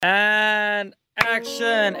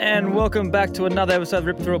Action and welcome back to another episode of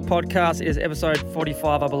Rip Through It podcast. It is episode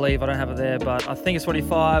 45, I believe. I don't have it there, but I think it's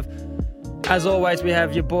 45. As always, we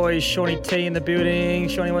have your boy Shawnee T in the building.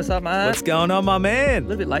 Shawnee, what's up, mate? What's going on, my man? A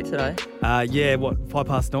little bit late today.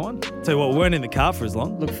 9:05? So what, we weren't in the car for as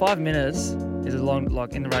long? Look, 5 minutes is a long,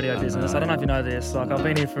 like in the radio business. I don't know if you know this. Like, I've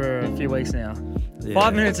been here for a few weeks now. Yeah.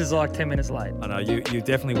 5 minutes is like 10 minutes late. I know, you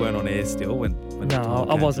definitely weren't on air still when No,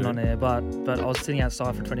 I wasn't on air, but I was sitting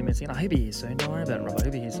outside for 20 minutes thinking, he'll be here soon. Don't worry about it, Robert.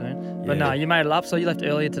 He'll be here soon. But no, you made it up, so you left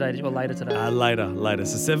earlier today, or later today? Later.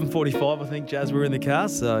 So 7:45, I think, Jazz, we were in the car.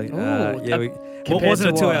 So, What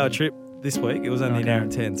wasn't a 2-hour trip this week. It was only an hour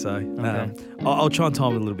and 10, so I'll try and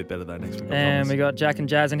time it a little bit better, though, next week. And we got Jack and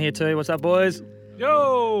Jazz in here too. What's up, boys?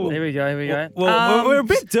 Yo! Here we go. Well, we're a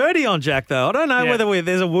bit dirty on Jack, though. I don't know whether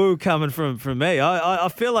there's a woo coming from me. I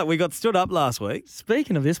feel like we got stood up last week.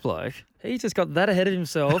 Speaking of this bloke, he just got that ahead of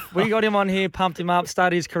himself. We got him on here, pumped him up,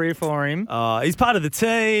 started his career for him. He's part of the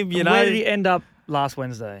team, you know. Where did he end up last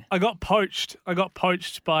Wednesday? I got poached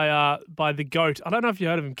by the GOAT. I don't know if you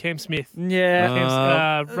heard of him, Cam Smith.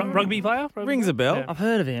 Yeah. Rugby player? Rings a bell. Yeah. I've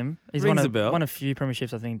heard of him. He's won a few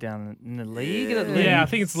premierships, I think, down in the league. Yeah, I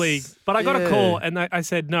think it's league. But I got a call and I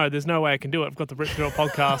said, no, there's no way I can do it. I've got the Rip Through It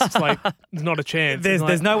podcast. It's like, there's not a chance.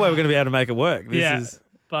 There's no way we're going to be able to make it work.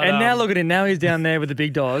 But, now look at him. Now he's down there with the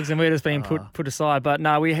big dogs, and we're just being put aside. But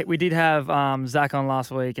no, we did have Zach on last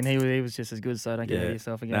week, and he was just as good. So don't get ahead of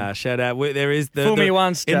yourself again. Nah, shout out. There is Fool me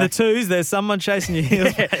once, Jack. in the twos. There's someone chasing your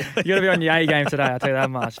heels. You got to be on your A game today. I'll tell you that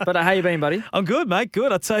much. But how you been, buddy? I'm good, mate.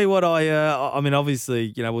 Good. I tell you what. I mean,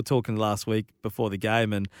 obviously, we were talking last week before the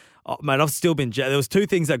game, and mate, I've still been. There was two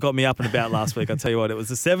things that got me up and about last week. I tell you what. It was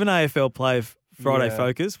the 7 AFL play. Friday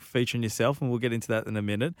Focus featuring yourself, and we'll get into that in a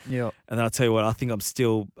minute. Yeah. And then I'll tell you what, I think I'm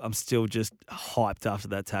still just hyped after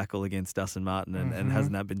that tackle against Dustin Martin, and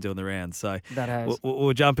hasn't that been doing the rounds? So that has.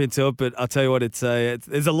 We'll jump into it, but I'll tell you what,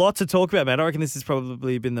 there's a lot to talk about, man. I reckon this has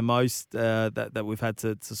probably been the most that we've had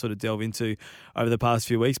to sort of delve into over the past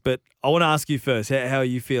few weeks. But I want to ask you first, how are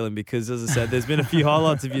you feeling? Because as I said, there's been a few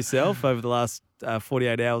highlights of yourself over the last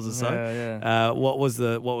 48 hours or so. Yeah. What was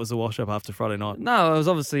the wash up after Friday night? No, it was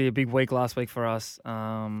obviously a big week last week for us.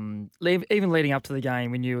 Even leading up to the game,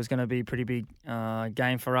 we knew it was going to be a pretty big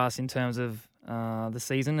game for us in terms of the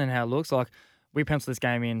season and how it looks. Like, we penciled this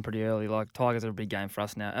game in pretty early. Like, Tigers are a big game for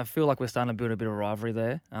us now. I feel like we're starting to build a bit of rivalry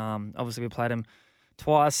there. Obviously, we played them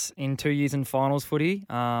twice in 2 years in finals footy.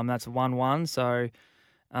 That's 1-1. So, it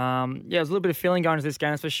was a little bit of feeling going into this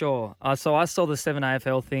game, that's for sure. So I saw the 7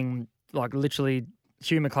 AFL thing. Like, literally,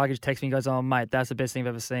 Hugh McCluggage texts me and goes, "Oh, mate, that's the best thing I've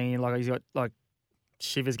ever seen." Like, he's got, like,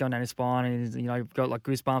 shivers going down his spine and he's, got, like,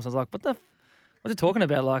 goosebumps. I was like, what's he talking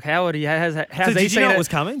about? Like, how's he did you know it was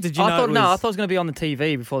coming? Did you know No, I thought it was going to be on the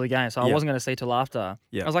TV before the game, so I wasn't going to see it till after.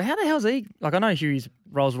 Yeah. I was like, how the hell is he? Like, I know Hugh's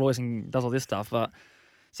Rolls Royce and does all this stuff, but...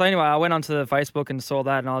 So anyway, I went onto Facebook and saw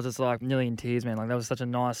that, and I was just, like, nearly in tears, man. Like, that was such a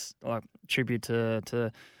nice, like, tribute to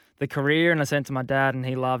the career, and I sent it to my dad, and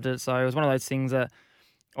he loved it. So it was one of those things that,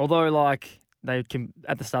 although, like...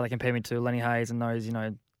 At the start, they compared me to Lenny Hayes and those,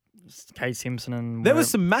 Kate Simpson and... There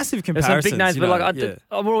was some massive comparisons. There's some big names,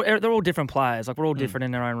 but they're all different players. Like, we're all different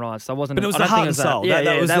in their own right. So it wasn't... But it was the heart and soul.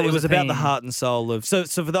 It was about thing. the heart and soul of... So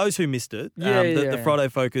for those who missed it, the Friday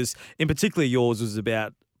Focus, in particular yours, was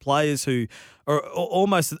about players who are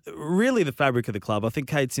almost really the fabric of the club. I think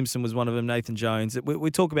Kate Simpson was one of them, Nathan Jones.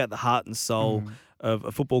 We talk about the heart and soul of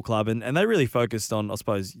a football club, and they really focused on, I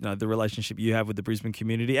suppose, the relationship you have with the Brisbane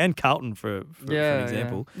community and Carlton for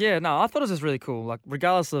example. Yeah, no, I thought it was just really cool. Like,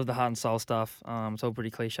 regardless of the heart and soul stuff, it's all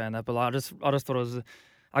pretty cliche in that, but I just thought it was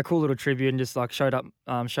a cool little tribute and just like showed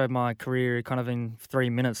my career kind of in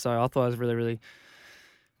 3 minutes. So I thought it was really, really,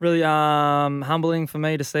 really humbling for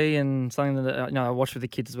me to see, and something that I watched with the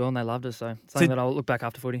kids as well, and they loved it. So something that I'll look back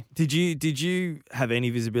after footy. Did you have any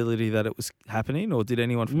visibility that it was happening, or did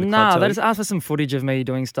anyone from the club? No, they just asked for some footage of me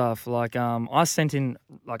doing stuff. Like, I sent in,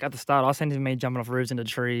 like, at the start, I sent in me jumping off roofs into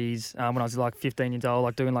trees when I was like 15 years old,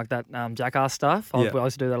 like doing like that jackass stuff. I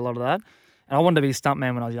used to do that, a lot of that, and I wanted to be a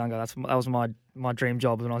stuntman when I was younger. That was my dream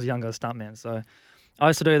job when I was younger, a stuntman. So I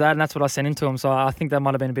used to do that, and that's what I sent into them. So I think that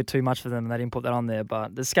might have been a bit too much for them, and they didn't put that on there.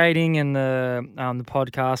 But the skating and the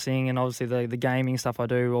podcasting and obviously the gaming stuff I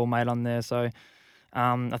do all made on there. So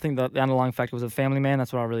I think the underlying factor was a family man.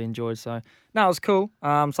 That's what I really enjoyed. So no, it was cool.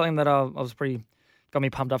 Something that I was pretty got me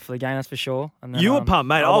pumped up for the game, that's for sure. And then, you were pumped,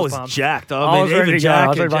 mate. I was pumped. jacked. I was ready even to go. I Jack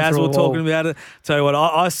was ready and to run Jazz through were a talking wall. about it. Tell you what,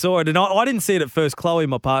 I saw it, and I didn't see it at first. Chloe,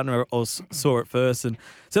 my partner, saw it first and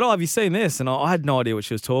said, "Oh, have you seen this?" And I had no idea what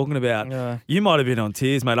she was talking about. Yeah. You might have been on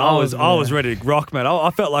tears, mate. I was ready to rock, mate. I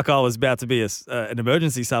felt like I was about to be an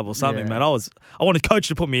emergency sub or something, Yeah. man. I wanted coach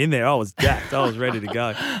to put me in there. I was jacked. I was ready to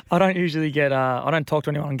go. I don't usually I don't talk to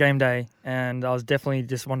anyone on game day, and I was definitely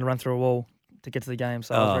just wanting to run through a wall to get to the game,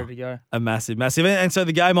 so I was ready to go. A massive. And so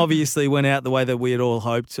the game obviously went out the way that we had all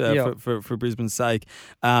hoped for Brisbane's sake.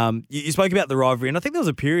 You spoke about the rivalry, and I think there was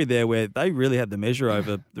a period there where they really had the measure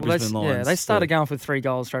over the Brisbane Lions. Yeah, they started going for 3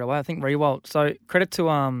 goals straight away. I think Rewalt. So credit to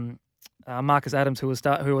Marcus Adams, who was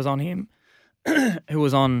on him, who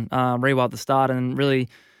was on Rewalt at the start, and really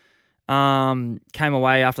came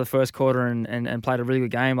away after the first quarter and played a really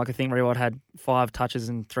good game. Like I think Rewalt had 5 touches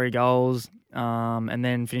and 3 goals. And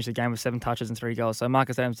then finished the game with 7 touches and 3 goals. So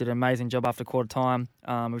Marcus Adams did an amazing job after quarter time,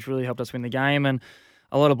 which really helped us win the game. And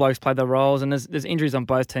a lot of blokes played their roles. And there's injuries on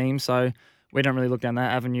both teams, so we don't really look down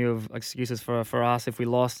that avenue of excuses for us if we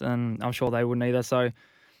lost, and I'm sure they wouldn't either. So,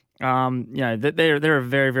 they're a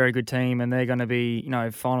very, very good team, and they're going to be,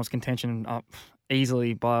 finals contention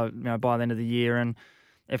easily by the end of the year. And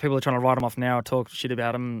if people are trying to write them off now or talk shit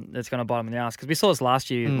about them, it's going to bite them in the ass. Because we saw this last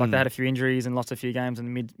year. Like, they had a few injuries and lost a few games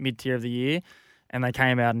in the mid-tier of the year, and they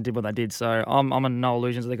came out and did what they did. So I'm under no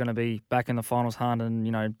illusions they're going to be back in the finals hunt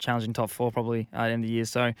and, challenging top 4 probably at the end of the year.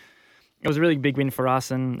 So it was a really big win for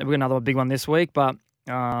us, and we got another big one this week, but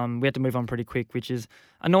we had to move on pretty quick, which is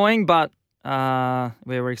annoying, but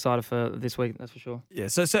we're excited for this week, that's for sure. Yeah,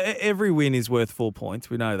 so every win is worth 4 points.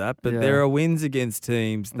 We know that, but there are wins against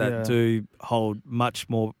teams that do hold much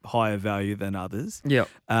more higher value than others. Yeah.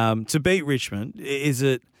 To beat Richmond, is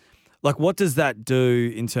it like what does that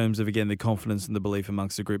do in terms of again the confidence and the belief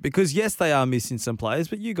amongst the group? Because yes, they are missing some players,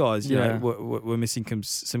 but you guys, were missing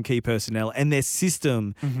some key personnel, and their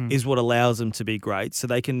system is what allows them to be great. So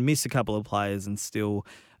they can miss a couple of players and still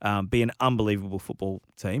be an unbelievable football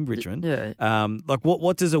team, Richmond. Yeah.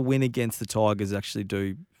 What does a win against the Tigers actually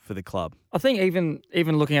do for the club? I think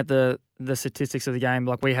even looking at the statistics of the game,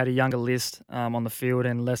 like we had a younger list on the field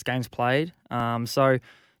and less games played. So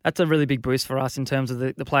that's a really big boost for us in terms of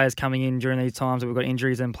the players coming in during these times that we've got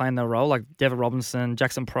injuries and playing their role, like Devitt Robinson,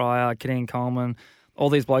 Jackson Pryor, Kadeem Coleman, all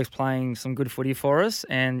these blokes playing some good footy for us.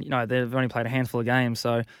 And, they've only played a handful of games.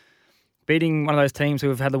 So beating one of those teams who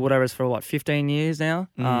have had the Woodovers for, 15 years now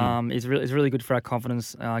is really good for our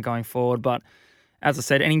confidence going forward. But as I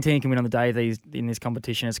said, any team can win on the day in this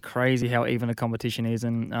competition. It's crazy how even the competition is.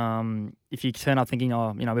 And if you turn up thinking,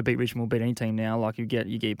 we beat Richmond, we'll beat any team now, like you get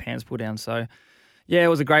your pants pulled down. So, yeah, it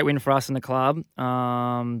was a great win for us in the club.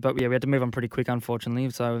 But, we had to move on pretty quick, unfortunately.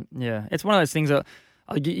 So, yeah, it's one of those things that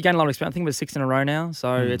you gain a lot of experience. I think we're 6 in a row now.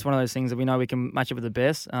 So it's one of those things that we know we can match up with the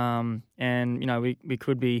best. And, we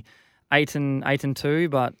could be 8 and 2,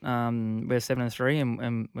 but we're 7 and 3,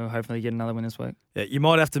 and we'll hopefully get another win this week. Yeah, you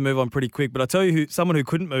might have to move on pretty quick, but I tell you, someone who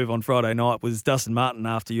couldn't move on Friday night was Dustin Martin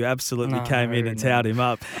after you absolutely came in and towed him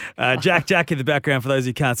up. Jack in the background for those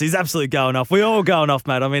who can't see, he's absolutely going off. We're all going off,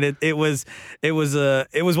 mate. I mean, it was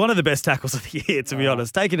one of the best tackles of the year, to be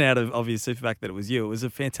honest. Taken out of obviously the fact that it was you, it was a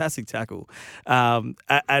fantastic tackle.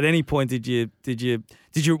 At any point,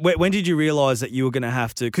 when did you realise that you were going to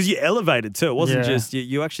have to? Because you elevated too. It wasn't just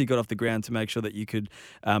you actually got off the ground to make sure that you could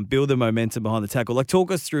build the momentum behind the tackle. Like,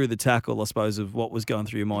 talk us through the tackle, I suppose, of what was going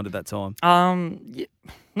through your mind at that time.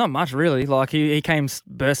 Not much really. Like he came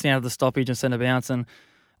bursting out of the stoppage and centre bounce, and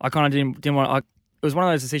I kind of didn't want. It was one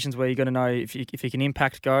of those decisions where you got to know if you can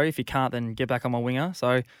impact, go. If you can't, then get back on my winger.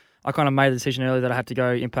 So I kind of made the decision early that I had to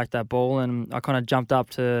go impact that ball, and I kind of jumped up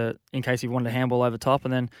in case he wanted a handball over top,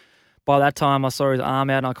 and then by that time I saw his arm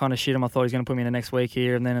out and I kind of shit him. I thought he was going to put me in the next week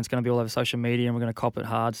here, and then it's going to be all over social media and we're going to cop it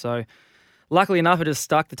hard. So luckily enough, it just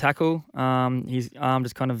stuck the tackle. His arm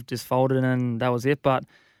just kind of just folded and that was it. But,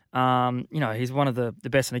 he's one of the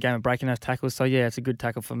best in the game at breaking those tackles. So, yeah, it's a good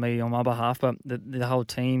tackle for me on my behalf. But the whole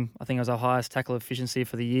team, I think it was our highest tackle efficiency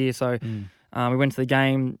for the year. So we went to the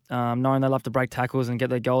game knowing they love to break tackles and get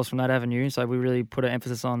their goals from that avenue. So we really put an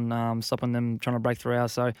emphasis on stopping them trying to break through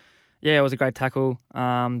ours. So, yeah, it was a great tackle.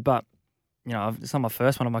 But, it's not my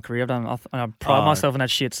first one of my career. I pride myself in that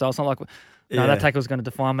shit. So it's not like... that tackle's going to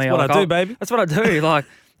define me. That's what I do, baby. That's what I do. Like,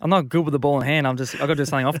 I'm not good with the ball in hand. I got to do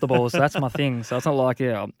something off the ball. So that's my thing. So it's not like,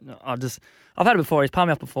 I've had it before. He's palmed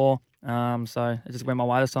me off before. So it just went my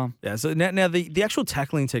way this time. Yeah, so now the actual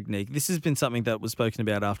tackling technique, this has been something that was spoken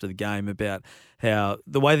about after the game, about how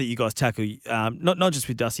the way that you guys tackle, not just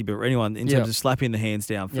with Dusty, but anyone, in terms of slapping the hands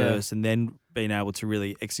down first and then being able to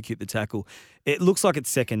really execute the tackle. It looks like it's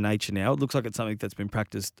second nature now. It looks like it's something that's been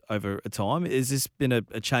practiced over a time. Has this been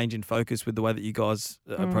a change in focus with the way that you guys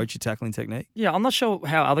approach your tackling technique? Yeah, I'm not sure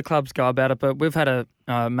how other clubs go about it, but we've had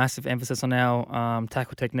a massive emphasis on our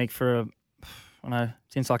tackle technique for I don't know,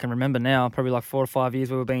 since I can remember now, probably like 4 or 5 years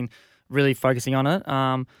we've been really focusing on it.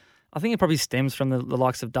 I think it probably stems from the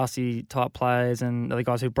likes of Dusty type players and the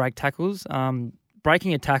guys who break tackles.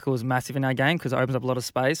 Breaking a tackle is massive in our game because it opens up a lot of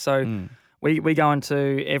space. So we go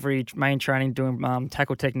into every main training doing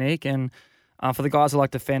tackle technique, and for the guys who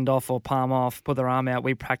like to fend off or palm off, put their arm out,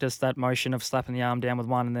 we practice that motion of slapping the arm down with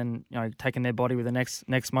one and then taking their body with the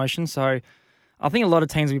next motion. So I think a lot of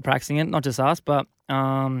teams will be practicing it, not just us, but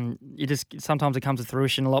sometimes it comes to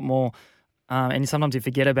fruition a lot more, and sometimes you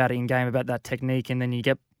forget about it in game, about that technique, and then you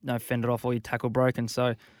get fended off or you tackle broken.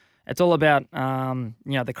 So it's all about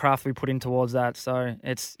the craft we put in towards that. So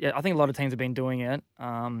I think a lot of teams have been doing it.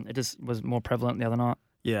 It just was more prevalent the other night.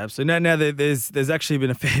 Yeah, so now there's actually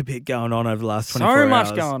been a fair bit going on over the last 24 hours. So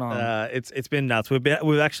much going on. It's been nuts.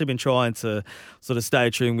 We've actually been trying to sort of stay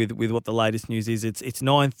tuned with what the latest news is. It's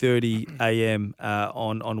 9:30 a.m.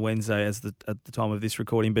 On Wednesday at the time of this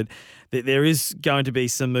recording, but there is going to be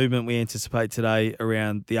some movement we anticipate today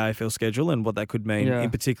around the AFL schedule and what that could mean,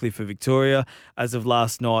 in particular for Victoria. As of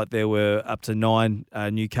last night, there were up to 9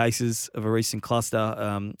 new cases of a recent cluster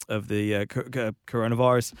of the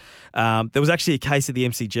coronavirus. There was actually a case of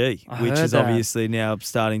the MCG, which is obviously now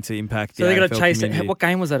starting to impact the AFL community. So they got to chase it. What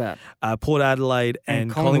game was that at? Port Adelaide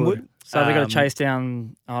and Collingwood. So they got to chase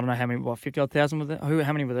down, I don't know how many, 50,000 were there?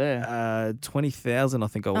 How many were there? 20,000, I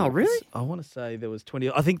think. Oh, really? I want to say there was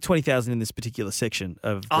 20. I think 20,000 in this particular section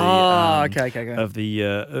of the okay. of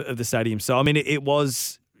the stadium. So I mean, it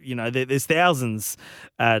was. There's thousands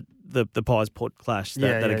at the Pies Port clash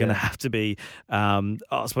that are going to have to be,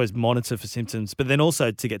 I suppose, monitored for symptoms, but then also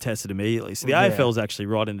to get tested immediately. So the AFL's actually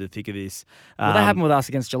right in the thick of this. Well, that happened with us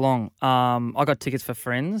against Geelong. I got tickets for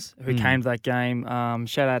friends who came to that game.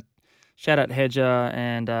 Shout out Hedger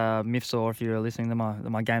and Mifsaw, if you're listening to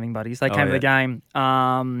my gaming buddies. They came to the game,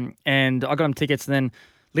 and I got them tickets, and then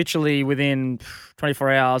literally within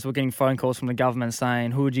 24 hours, we're getting phone calls from the government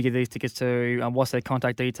saying, who would you give these tickets to? What's their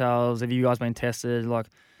contact details? Have you guys been tested?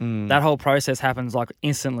 That whole process happens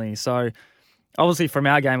instantly. So obviously from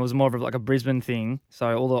our game, it was more of a Brisbane thing.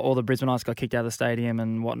 So all the Brisbaneites got kicked out of the stadium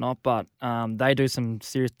and whatnot. But they do some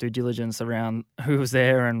serious due diligence around who was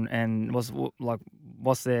there and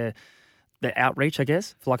what's their outreach, I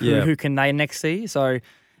guess, for who can they next see. So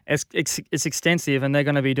it's extensive, and they're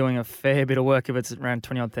going to be doing a fair bit of work if it's around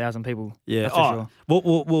 20,000 people. Yeah, that's for sure.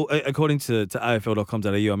 Well, according to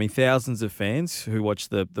AFL.com.au, I mean, thousands of fans who watched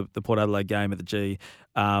the Port Adelaide game at the G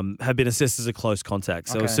have been assessed as a close contact.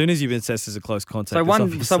 So as soon as you've been assessed as a close contact,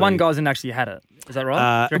 so one guy's in actually had it. Is that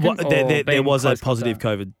right? There was a positive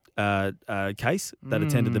COVID case that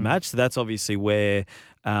attended the match. So that's obviously where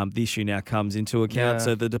the issue now comes into account. Yeah.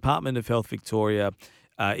 So the Department of Health Victoria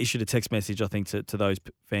issued a text message, I think, to those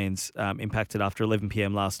fans impacted after 11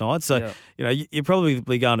 p.m. last night. So, you're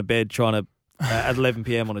probably going to bed trying to at 11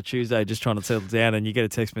 p.m. on a Tuesday, just trying to settle down, and you get a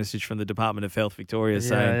text message from the Department of Health Victoria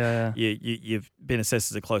saying you've been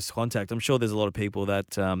assessed as a close contact. I'm sure there's a lot of people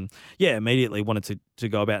that, immediately wanted to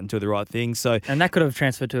go about and do the right thing. So, and that could have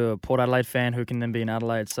transferred to a Port Adelaide fan who can then be in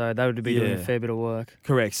Adelaide. So they would be doing a fair bit of work.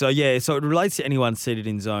 Correct. So so it relates to anyone seated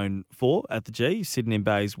in Zone 4 at the G, sitting in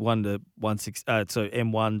bays 1 to 16, so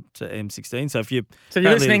M1 to M16. So if you're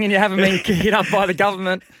listening and you haven't been hit up by the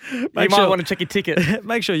government, you might want to check your ticket.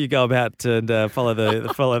 Make sure you go about and follow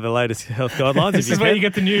the latest health guidelines. This is where you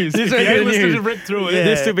get the news. This is where you listen to rip through it.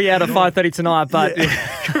 This will be out at 5:30 tonight. But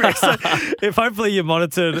correct. So if hopefully you're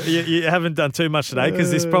monitored, you haven't done too much today because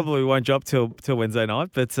this probably won't drop till Wednesday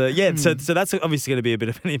night. But so that's obviously going to be a bit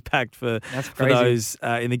of an impact for those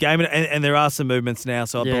in the game. And there are some movements now.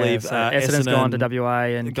 So I believe Essendon's gone to WA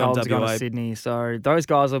and Cole's gone to Sydney. So those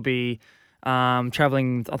guys will be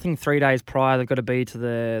travelling, I think 3 days prior, they've got to be to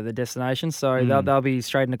the destination. So they'll be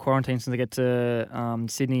straight into quarantine since they get to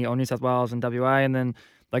Sydney or New South Wales and WA, and then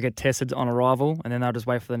they get tested on arrival, and then they'll just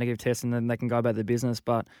wait for the negative test, and then they can go about their business.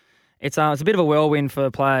 But it's a bit of a whirlwind for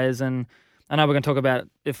players, and I know we're going to talk about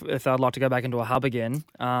if they'd like to go back into a hub again.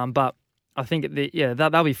 But I think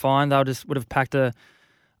they'll be fine. They'll just would have packed a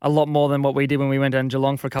lot more than what we did when we went down to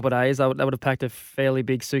Geelong for a couple of days. They would have packed a fairly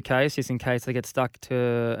big suitcase just in case they get stuck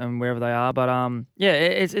to wherever they are. But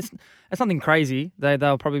it's nothing crazy.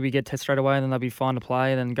 They'll probably get tested straight away, and then they'll be fine to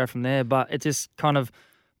play and then go from there. But it just kind of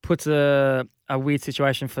puts a weird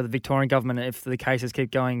situation for the Victorian government if the cases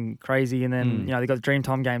keep going crazy. And then, they've got the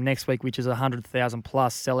Dreamtime game next week, which is a 100,000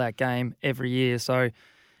 plus sellout game every year. So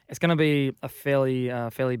it's going to be a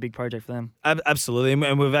fairly big project for them. Absolutely.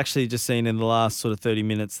 And we've actually just seen in the last sort of 30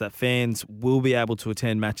 minutes that fans will be able to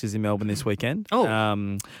attend matches in Melbourne this weekend.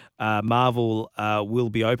 Marvel will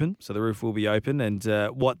be open, so the roof will be open. And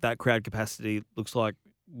what that crowd capacity looks like,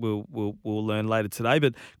 we'll learn later today.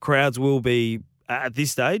 But crowds will be, at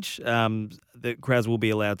this stage, the crowds will be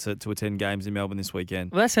allowed to attend games in Melbourne this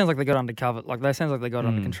weekend. Well, that sounds like they got under cover. Like, that sounds like they got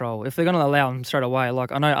under control. If they're going to allow them straight away,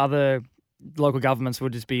 like, I know other local governments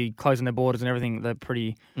would just be closing their borders and everything. They're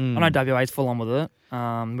pretty. I know WA's full on with it.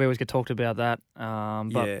 We always get talked about that.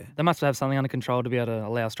 But they must have something under control to be able to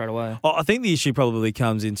allow straight away. I think the issue probably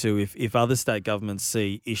comes into if other state governments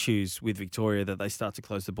see issues with Victoria that they start to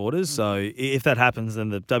close the borders. So if that happens, then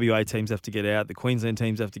the WA teams have to get out, the Queensland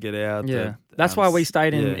teams have to get out. Yeah, that's why we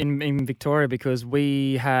stayed in Victoria, because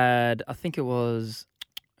we had, I think we had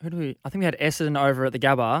Essendon over at the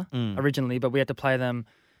Gabba originally, but we had to play them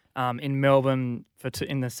in Melbourne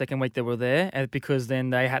in the second week that we were there, and because then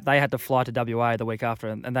they had to fly to WA the week after,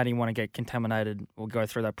 and they didn't want to get contaminated or go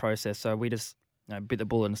through that process. So we just bit the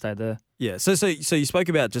bullet and stayed there. Yeah. So you spoke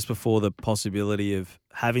about just before the possibility of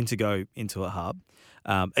having to go into a hub.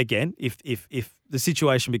 Again, if the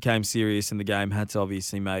situation became serious and the game had to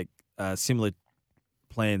obviously make similar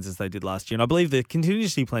plans as they did last year. And I believe the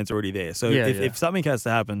contingency plan's already there. So if something has to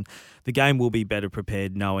happen, the game will be better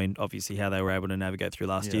prepared, knowing obviously how they were able to navigate through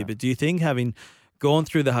last year. But do you think, having gone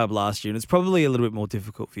through the hub last year, and it's probably a little bit more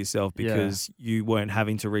difficult for yourself because you weren't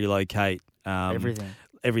having to relocate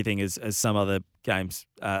everything as some other games,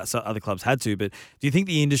 so other clubs had to, but do you think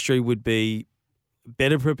the industry would be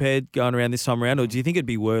better prepared going around this time around, or do you think it'd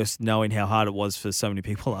be worse knowing how hard it was for so many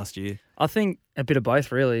people last year? I think a bit of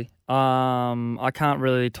both, really. I can't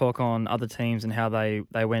really talk on other teams and how they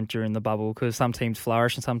went during the bubble, because some teams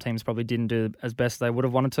flourished and some teams probably didn't do as best they would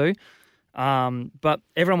have wanted to. But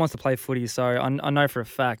everyone wants to play footy, so I know for a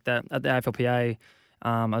fact that at the AFLPA,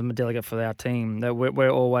 I'm a delegate for our team, that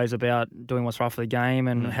we're always about doing what's right for the game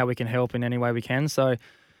and how we can help in any way we can. So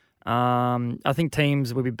I think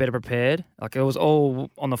teams will be better prepared. Like, it was all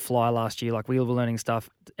on the fly last year. Like, we were learning stuff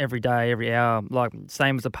every day, every hour. Like,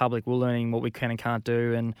 same as the public, we're learning what we can and can't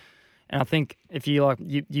do. And I think if you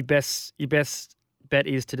your best bet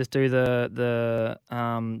is to just do the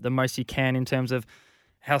most you can in terms of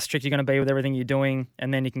how strict you're going to be with everything you're doing,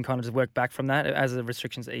 and then you can kind of just work back from that as the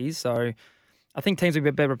restrictions ease. So I think teams will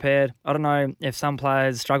be better prepared. I don't know if some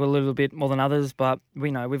players struggle a little bit more than others, but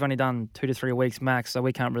we know we've only done 2 to 3 weeks max, so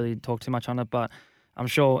we can't really talk too much on it. But I'm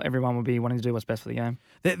sure everyone will be wanting to do what's best for the game.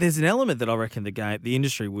 There's an element that I reckon the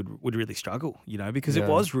industry would really struggle, because it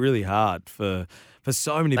was really hard for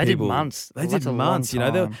so many people. They did months.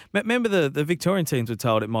 Remember the Victorian teams were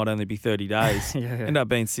told it might only be 30 days. Ended up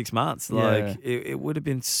being 6 months. Like, it would have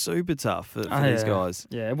been super tough for these guys.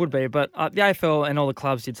 Yeah, it would be. But the AFL and all the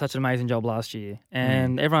clubs did such an amazing job last year,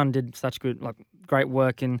 and everyone did such great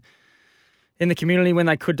work in the community when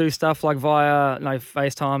they could do stuff like via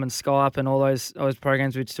FaceTime and Skype and all those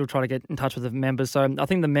programs. We'd still try to get in touch with the members. So I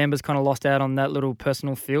think the members kind of lost out on that little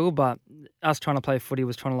personal feel, but us trying to play footy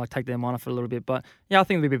was trying to take their mind off it a little bit. But I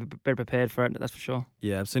think we'd be better prepared for it, that's for sure.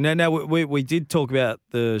 Yeah, so now we did talk about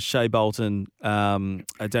the Shea Bolton, Daniel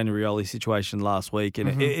Rioli situation last week,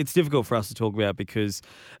 and it's difficult for us to talk about because,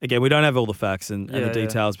 again, we don't have all the facts and the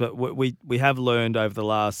details, but we have learned over the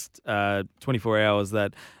last 24 hours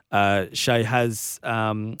that Shea has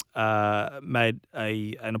made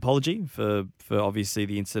an apology for obviously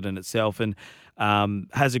the incident itself, and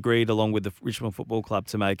has agreed, along with the Richmond Football Club,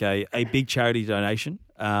 to make a big charity donation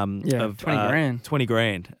of 20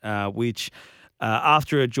 grand, which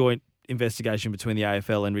after a joint investigation between the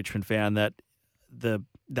AFL and Richmond found that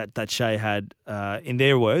that Shea had, in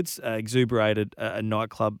their words, exuberated a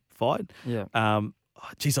nightclub fight.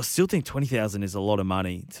 Geez, I still think 20,000 is a lot of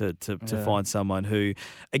money to find someone who,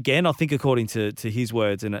 again, I think according to his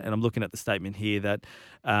words, and I'm looking at the statement here, that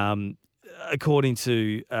according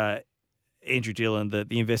to Andrew Dillon, that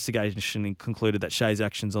the investigation concluded that Shea's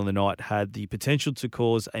actions on the night had the potential to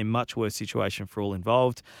cause a much worse situation for all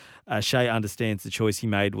involved. Shea understands the choice he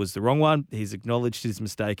made was the wrong one. He's acknowledged his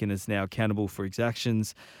mistake and is now accountable for his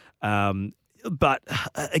actions. But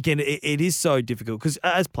again, it is so difficult because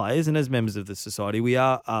as players and as members of the society, we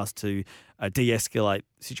are asked to de-escalate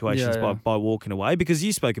situations by walking away, because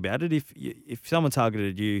you spoke about it. If someone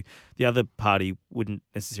targeted you, the other party wouldn't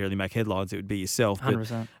necessarily make headlines. It would be yourself.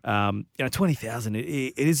 100%. But 20,000,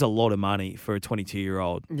 it is a lot of money for a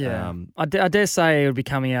 22-year-old. Yeah, I dare say it would be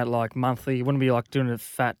coming out monthly. It wouldn't be doing a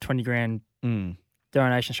fat 20 grand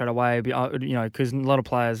donation straight away. Because a lot of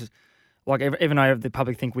players, like even though the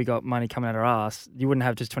public think we got money coming out our ass, you wouldn't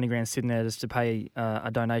have just 20 grand sitting there just to pay a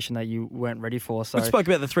donation that you weren't ready for. So we spoke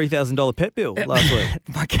about the $3,000 pet bill last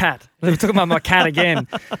week. My cat. We're talking about my cat again.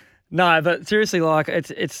 No, but seriously, like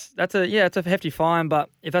it's a hefty fine. But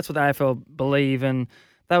if that's what the AFL believe, and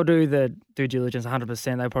they'll do the due diligence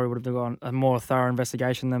 100%, they probably would have done a more thorough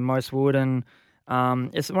investigation than most would. And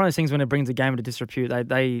it's one of those things when it brings a game into disrepute,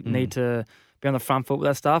 they need to be on the front foot with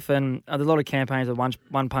that stuff. And there's a lot of campaigns of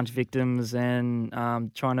one punch victims and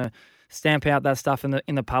trying to stamp out that stuff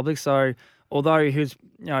in the public. So although he was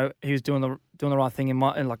doing the right thing in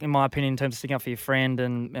my opinion in terms of sticking up for your friend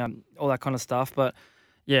and all that kind of stuff, but.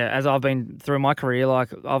 Yeah, as I've been through my career, like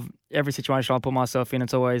every situation I put myself in,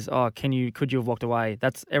 it's always, could you have walked away?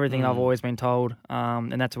 That's everything I've always been told,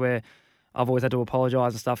 and that's where I've always had to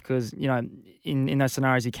apologise and stuff because in those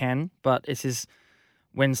scenarios you can, but it's just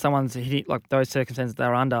when someone's hit like those circumstances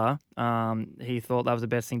they're under, he thought that was the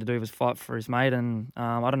best thing to do was fight for his mate, and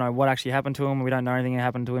I don't know what actually happened to him. We don't know anything that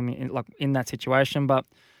happened to him in that situation, but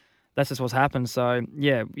that's just what's happened. So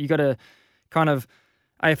yeah, you got to kind of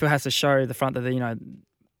AFL has to show the front that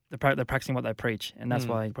they're practicing what they preach, and that's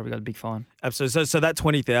why you probably got a big fine. Absolutely. So that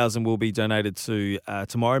 $20,000 will be donated to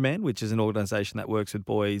Tomorrow Man, which is an organisation that works with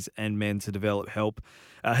boys and men to develop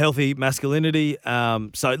healthy masculinity.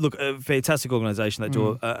 So look, a fantastic organisation that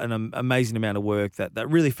do an amazing amount of work that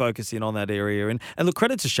really focus in on that area. And look,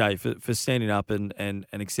 credit to Shay for standing up and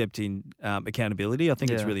accepting accountability. I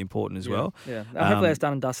think it's really important as well. Yeah. Hopefully that's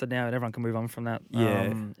done and dusted now, and everyone can move on from that.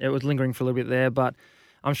 Yeah. It was lingering for a little bit there, but.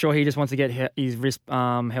 I'm sure he just wants to get his wrist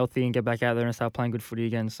healthy and get back out there and start playing good footy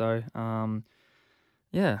again. So,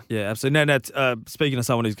 yeah. Yeah, absolutely. Now, speaking of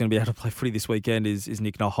someone who's going to be able to play footy this weekend is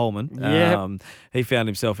Nick Holman. Yeah. He found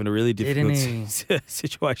himself in a really difficult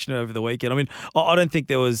situation over the weekend. I mean, I don't think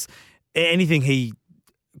there was anything he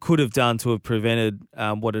could have done to have prevented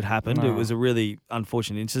what had happened. No. It was a really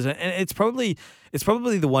unfortunate incident. And it's probably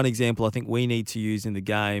the one example I think we need to use in the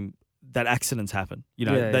game that accidents happen,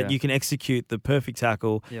 you can execute the perfect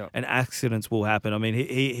tackle and accidents will happen. I mean,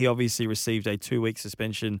 he obviously received a 2-week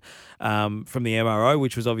suspension from the MRO,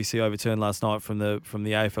 which was obviously overturned last night from the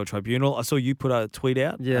AFL tribunal. I saw you put a tweet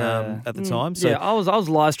out at the time. So I was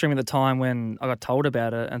live streaming at the time when I got told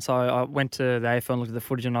about it. And so I went to the AFL and looked at the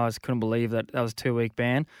footage and I just couldn't believe that was a 2-week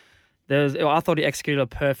ban. I thought he executed a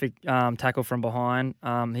perfect tackle from behind.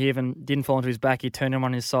 He even didn't fall onto his back. He turned him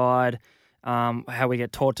on his side. How we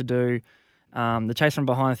get taught to do. The chase from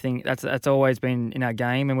behind thing, that's always been in our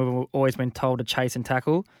game, and we've always been told to chase and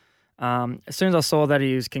tackle. As soon as I saw that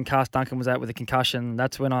he was concussed, Duncan was out with a concussion,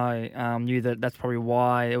 that's when I knew that's probably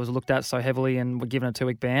why it was looked at so heavily and we're given a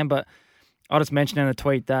 2-week ban. But I just mentioned in the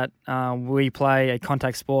tweet that we play a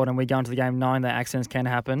contact sport and we go into the game knowing that accidents can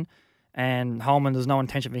happen. And Holman, there's no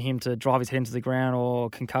intention for him to drive his head into the ground or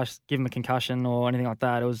give him a concussion or anything like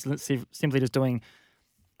that. It was simply just doing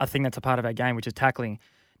a thing that's a part of our game, which is tackling.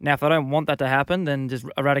 Now, if I don't want that to happen, then just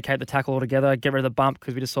eradicate the tackle altogether, get rid of the bump,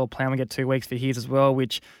 because we just saw Plowman get 2 weeks for his as well,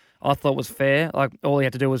 which I thought was fair. Like, all he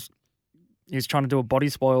had to do was, he was trying to do a body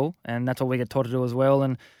spoil, and that's all we get taught to do as well.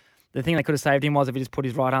 And the thing that could have saved him was if he just put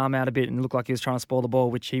his right arm out a bit and looked like he was trying to spoil the ball,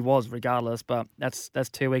 which he was regardless, but that's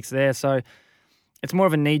 2 weeks there. So it's more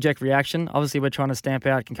of a knee-jerk reaction. Obviously, we're trying to stamp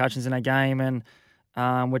out concussions in our game, and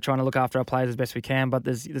we're trying to look after our players as best we can, but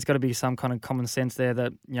there's got to be some kind of common sense there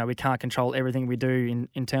that we can't control everything we do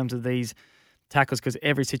in terms of these tackles because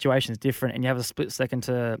every situation is different and you have a split second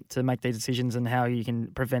to make these decisions and how you can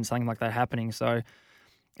prevent something like that happening. So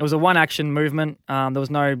it was a one-action movement. There was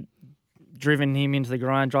no driving him into the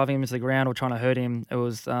ground or trying to hurt him. It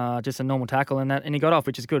was just a normal tackle and he got off,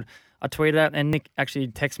 which is good. I tweeted out and Nick actually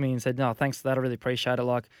texted me and said, "No, thanks for that. I really appreciate it.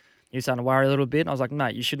 Like, you're starting to worry a little bit." And I was like, "No,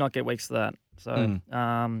 you should not get weeks for that." So,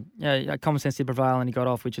 common sense did prevail and he got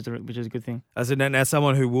off, which is a good thing. Now,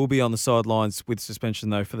 someone who will be on the sidelines with suspension,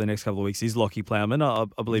 though, for the next couple of weeks is Lockie Plowman.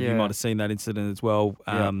 I believe you might have seen that incident as well,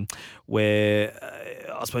 where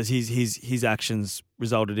I suppose his actions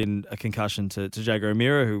resulted in a concussion to Jago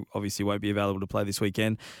O'Meara, who obviously won't be available to play this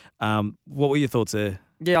weekend. What were your thoughts there?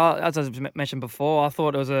 Yeah, as I mentioned before, I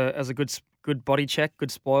thought it was a good body check,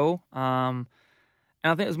 good spoil. And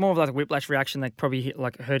I think it was more of like a whiplash reaction that probably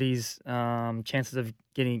hurt his chances of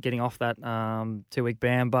getting off that 2-week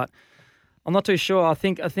ban. But I'm not too sure. I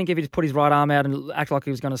think if he just put his right arm out and acted like he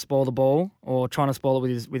was going to spoil the ball or trying to spoil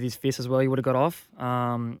it with his fist as well, he would have got off.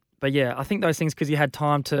 But yeah, I think those things because he had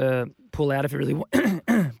time to pull out if he really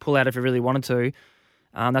wanted to.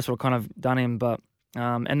 That's what kind of done him. But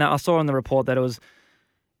and I saw in the report that it was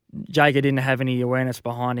Jager didn't have any awareness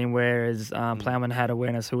behind him, whereas Plowman had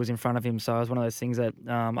awareness who was in front of him. So it was one of those things that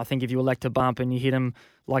I think if you elect to bump and you hit him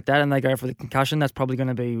like that and they go for the concussion, that's probably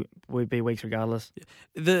going to be weeks regardless.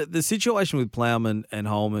 The situation with Plowman and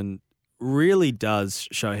Holman really does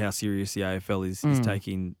show how serious the AFL is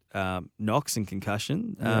taking knocks and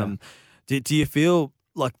concussion. Yeah. Do you feel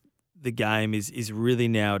like the game is really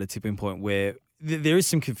now at a tipping point where there is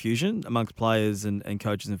some confusion amongst players and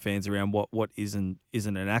coaches and fans around what isn't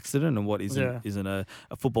an accident and what isn't a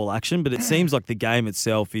football action, but it seems like the game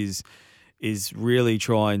itself is really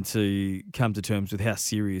trying to come to terms with how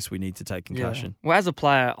serious we need to take concussion. Yeah. Well, as a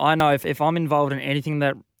player, I know if I'm involved in anything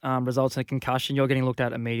that results in a concussion, you're getting looked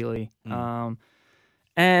at immediately.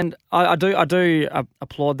 And I do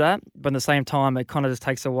applaud that, but at the same time, it kind of just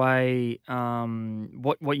takes away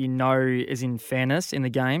what you know is in fairness in the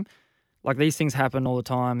game. Like these things happen all the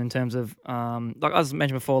time in terms of, like I was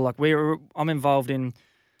mentioned before, like I'm involved in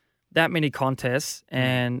that many contests,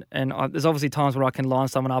 and there's obviously times where I can line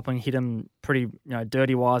someone up and hit them pretty,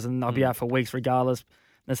 dirty wise, and I'll be out for weeks regardless.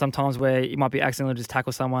 There's some times where you might be accidentally just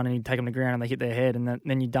tackle someone and you take them to the ground and they hit their head, and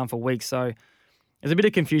then you're done for weeks. So there's a bit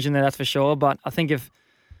of confusion there, that's for sure. But I think if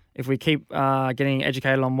we keep getting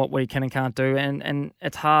educated on what we can and can't do, and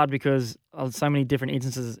it's hard because of so many different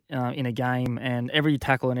instances in a game, and every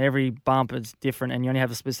tackle and every bump is different, and you only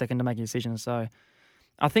have a split second to make a decision. So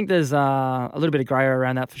I think there's a little bit of grey area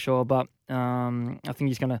around that for sure, but I think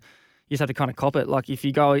you just have to kind of cop it. Like if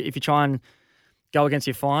you try and go against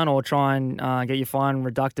your fine or try and get your fine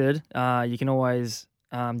reducted, you can always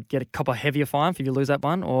get a couple of heavier fine if you lose that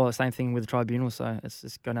one, or same thing with the tribunal. So it's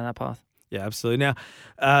just going down that path. Yeah, absolutely.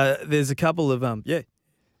 Now, there's a couple of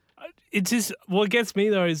It's just what gets me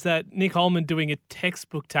though is that Nick Holman doing a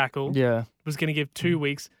textbook tackle was going to give 2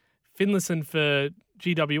 weeks. Finlayson for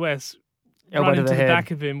GWS run into the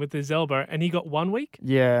back of him with his elbow, and he got 1 week.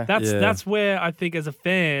 Yeah, that's where I think as a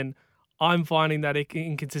fan I'm finding that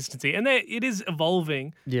inconsistency, and it is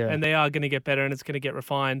evolving. Yeah, and they are going to get better, and it's going to get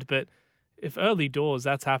refined, but. If early doors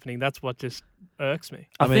that's happening, that's what just irks me.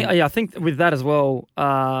 I think with that as well,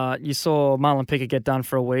 you saw Marlon Pickett get done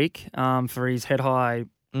for a week for his head high,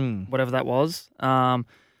 whatever that was.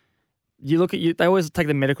 You look at they always take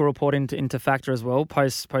the medical report into factor as well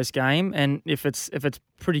post game, and if it's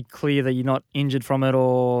pretty clear that you're not injured from it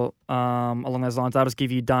or along those lines, they'll just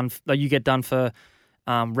give you you get done for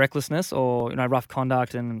recklessness or rough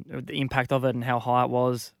conduct and the impact of it and how high it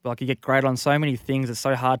was. Like you get graded on so many things, it's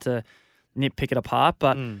so hard to nitpick it apart,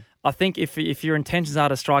 but I think if your intentions are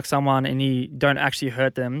to strike someone and you don't actually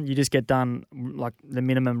hurt them, you just get done like the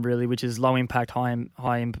minimum really, which is low impact,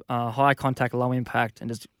 high contact, low impact, and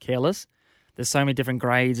just careless. There's so many different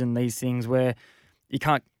grades in these things where you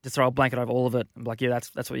can't just throw a blanket over all of it. I'm like,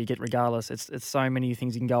 that's what you get regardless. It's so many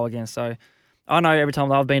things you can go against. So I know every time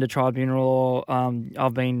that I've been to tribunal or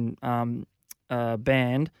I've been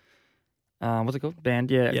banned. What's it called? Banned,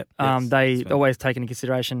 yeah. Yep, they always take into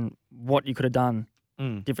consideration what you could have done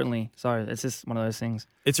differently. So it's just one of those things.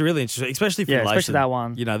 It's really interesting, especially for especially that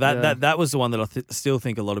one. That was the one that I still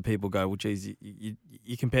think a lot of people go, well, geez,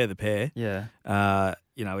 you compare the pair. Yeah.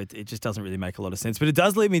 It just doesn't really make a lot of sense. But it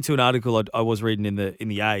does lead me to an article I was reading in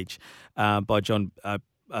the Age by John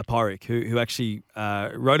Pyrick, who actually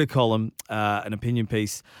wrote a column, an opinion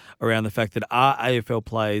piece around the fact that are AFL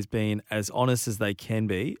players being as honest as they can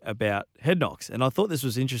be about head knocks. And I thought this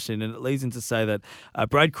was interesting, and it leads into say that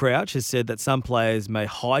Brad Crouch has said that some players may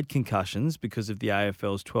hide concussions because of the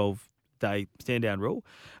AFL's 12-day stand-down rule,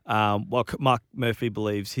 while Mark Murphy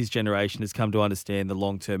believes his generation has come to understand the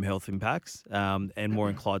long-term health impacts and more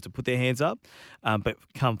inclined to put their hands up. But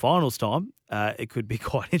come finals time, it could be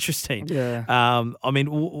quite interesting. Yeah.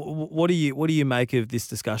 What do you make of this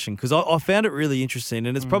discussion? Because I found it really interesting,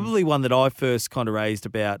 and it's probably one that I first kind of raised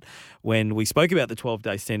about when we spoke about the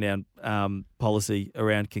 12-day stand-down policy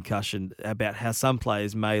around concussion, about how some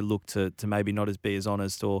players may look to maybe not be as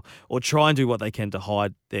honest or try and do what they can to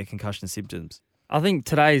hide their concussion symptoms. I think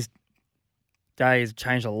today's day has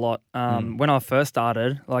changed a lot. When I first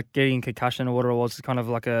started, like getting concussion or whatever it was kind of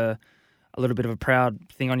like a little bit of a proud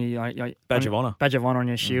thing on your badge of honour on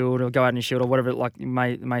your shield, or go out in your shield, or whatever it like you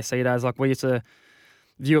may see it as. Like we used to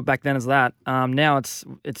view it back then as that. Now it's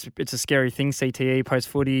a scary thing. CTE post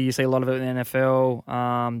footy, you see a lot of it in the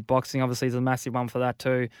NFL. Boxing obviously is a massive one for that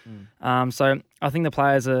too. So I think the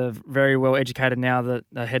players are very well educated now that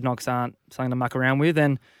the head knocks aren't something to muck around with,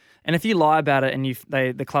 and if you lie about it and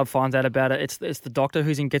the club finds out about it, it's the doctor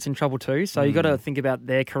who gets in trouble too. So you got to think about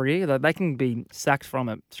their career. They can be sacked from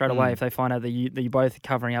it straight away if they find out that you both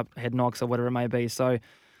covering up head knocks or whatever it may be. So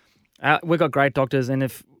we've got great doctors, and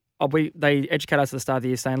if they educate us at the start of the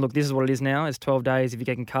year saying, look, this is what it is now. It's 12 days. If you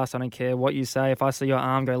get concussed, I don't care what you say. If I see your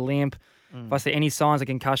arm go limp, if I see any signs of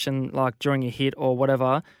concussion, like during a hit or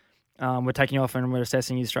whatever, we're taking you off and we're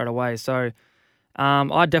assessing you straight away. So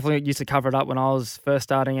I definitely used to cover it up when I was first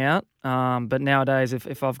starting out. But nowadays,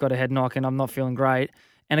 if I've got a head knock and I'm not feeling great,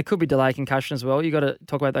 and it could be delayed concussion as well, you got to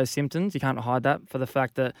talk about those symptoms. You can't hide that for the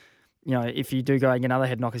fact that, you know, if you do go and get another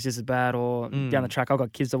head knock, it's just as bad. Or down the track, I've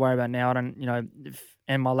got kids to worry about now. I don't, you know,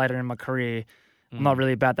 and later in my career, I'm not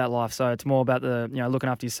really about that life. So it's more about the, you know, looking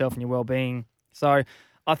after yourself and your well-being. So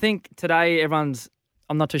I think today I'm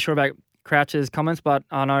not too sure about Crouch's comments, but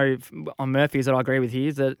I know on Murphy's that I agree with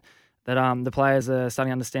his that the players are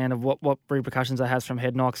starting to understand of what repercussions it has from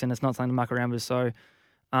head knocks, and it's not something to muck around with. So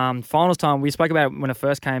finals time, we spoke about it when it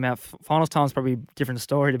first came out. Finals time is probably a different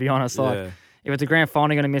story, to be honest. Like if it's a grand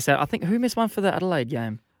final, you're going to miss out. I think who missed one for the Adelaide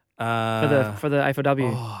game for the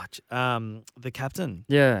AFLW? The captain.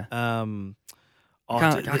 Yeah. I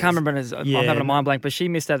can't remember. I'm having a mind blank, but she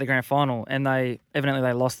missed out the grand final, and they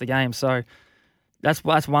lost the game. So that's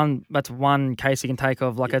one case you can take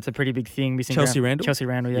of, like, it's a pretty big thing missing Chelsea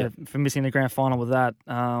Randall, for missing the grand final with that.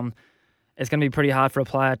 It's going to be pretty hard for a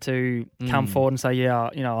player to come forward and say,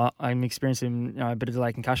 I'm experiencing a bit of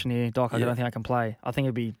delayed concussion here, Doc. I don't think I can play. I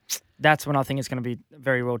think that's when I think it's going to be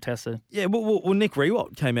very well tested. Yeah, well Nick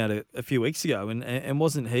Rewalt came out a few weeks ago, and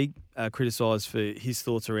wasn't he criticised for his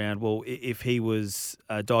thoughts around, well, if he was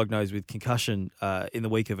diagnosed with concussion in the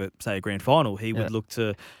week of say a grand final, he would look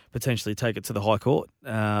to potentially take it to the High Court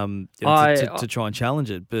to try and challenge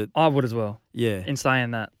it. But I would as well. Yeah. In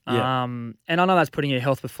saying that. Yeah. And I know that's putting your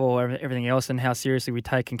health before everything else and how seriously we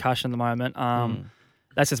take concussion at the moment.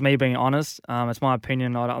 That's just me being honest. It's my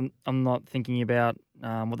opinion. I'm not thinking about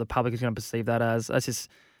what the public is going to perceive that as. That's just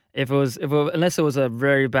unless it was a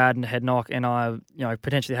very bad head knock and I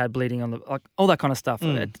potentially had bleeding on all that kind of stuff.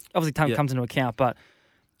 It obviously comes into account, but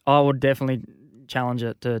I would definitely challenge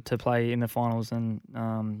it to play in the finals, and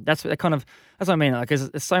that's what I mean. Like,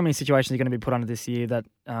 there's so many situations you're going to be put under this year that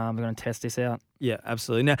we're going to test this out. Yeah,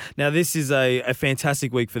 absolutely. Now this is a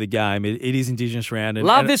fantastic week for the game. It is Indigenous round.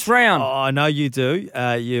 Love this round. Oh, I know you do.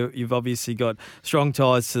 You've obviously got strong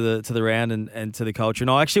ties to the round and to the culture. And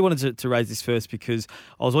I actually wanted to raise this first because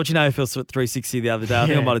I was watching AFL 360 the other day. I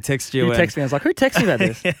think I might have texted you. You texted me. I was like, who texted me about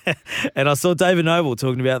this? And I saw David Noble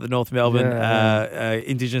talking about the North Melbourne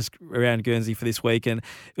Indigenous round Guernsey for this week, and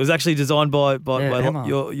it was actually designed by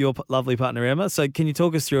your lovely partner Emma. So can you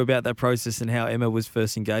talk us through about that process and how Emma was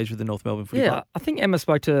first engaged with the North Melbourne Footy Club? I think Emma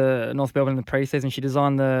spoke to North Melbourne in the pre-season. She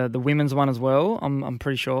designed the women's one as well, I'm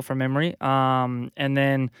pretty sure, from memory. And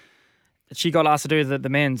then she got asked to do the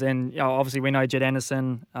men's. And obviously we know Jed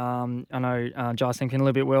Anderson. I know Jai Simpkin a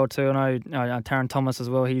little bit well too. I know Taron Thomas as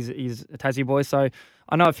well. He's a Tassie boy. So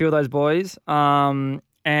I know a few of those boys. And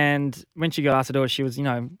when she got asked to do it, she was,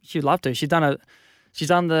 she'd love to. She's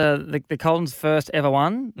done the Colton's first ever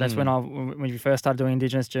one. That's when we first started doing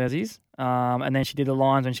Indigenous jerseys. And then she did the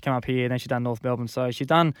Lions when she came up here. And then she done North Melbourne. So she's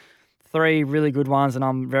done 3 really good ones, and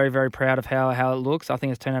I'm very, very proud of how it looks. I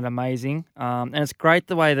think it's turned out amazing. And it's great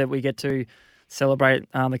the way that we get to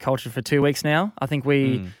celebrate the culture for 2 weeks now. I think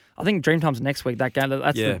I think Dreamtime's next week. That game,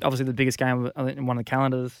 that's obviously the biggest game in one of the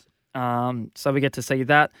calendars. So we get to see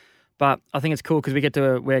that. But I think it's cool because we get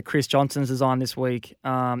to wear Chris Johnson's design this week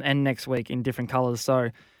and next week in different colours. So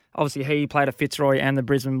obviously he played at Fitzroy and the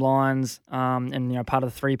Brisbane Lions and part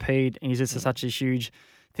of the 3-peat. And he's just such a huge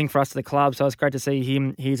thing for us to the club. So it's great to see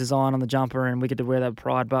his design on the jumper, and we get to wear that with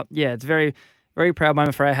pride. But yeah, it's a very, very proud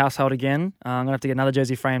moment for our household again. I'm going to have to get another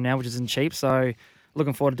jersey frame now, which isn't cheap. So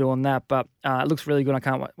looking forward to doing that. But it looks really good. I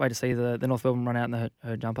can't wait to see the North Melbourne run out in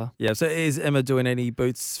her jumper. Yeah. So is Emma doing any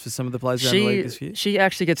boots for some of the players around the league this year? She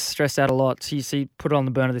actually gets stressed out a lot. She put it on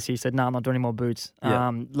the burner this year. She said, no, I'm not doing any more boots.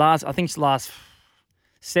 I think last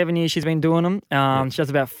 7 years she's been doing them. She does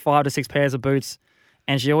about 5 to 6 pairs of boots.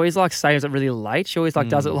 And she always saves it really late. She always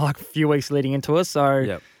does it a few weeks leading into it.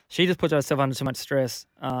 So she just puts herself under too much stress.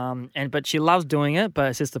 But she loves doing it, but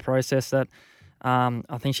it's just the process that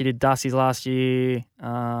I think she did Dusty's last year,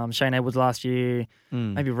 Shane Edwards last year,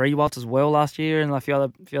 maybe Rewalt as well last year, and a few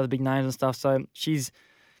other big names and stuff. So she's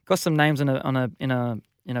got some names in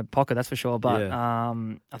a pocket, that's for sure. But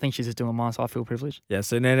I think she's just doing mine, so I feel privileged. Yeah.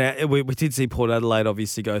 So now we did see Port Adelaide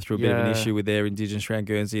obviously go through a bit of an issue with their Indigenous round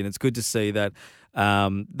Guernsey, and it's good to see that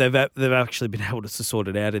they've actually been able to sort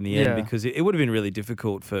it out in the end, because it would have been really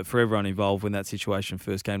difficult for everyone involved when that situation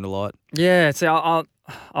first came to light. Yeah. So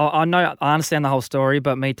I know I understand the whole story,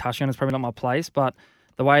 but me touching on it's probably not my place. But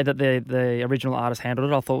the way that the original artist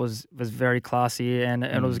handled it, I thought was very classy, and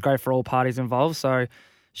it was great for all parties involved. So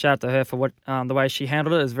shout out to her for what the way she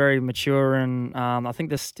handled it. Is very mature, and I think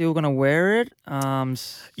they're still going to wear it.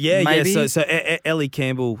 Maybe. So Ellie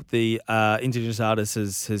Campbell, the Indigenous artist,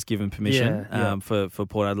 has given permission for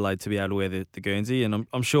Port Adelaide to be able to wear the Guernsey, and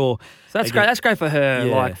I'm sure. So that's great. That's great for her,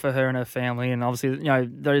 like for her and her family, and obviously,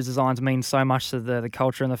 those designs mean so much to the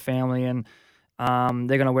culture and the family, and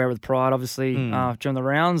they're going to wear it with pride, obviously, during the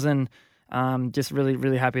rounds, and just really,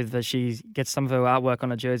 really happy that she gets some of her artwork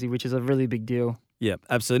on a jersey, which is a really big deal. Yeah,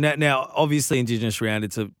 absolutely. Now, obviously, Indigenous Round,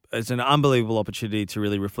 it's an unbelievable opportunity to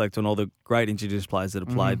really reflect on all the great Indigenous players that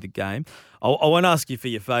have played the game. I won't ask you for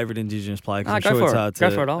your favourite Indigenous player because I'm sure it's hard to.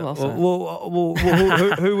 Go for it. I'll say. Well,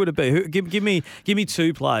 who would it be? Give me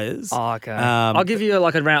 2 players. Oh, okay. I'll give you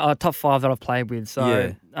like a top 5 that I've played with. So,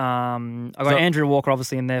 I got Andrew Walker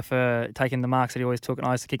obviously in there for taking the marks that he always took, and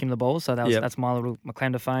I used to kick him the ball. So that's my little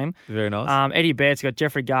claim to fame. Very nice. Eddie Betts, you got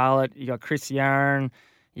Jeffrey Garlett, you got Chris Yaron,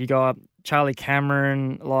 you got Charlie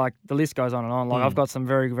Cameron, like the list goes on and on. Like I've got some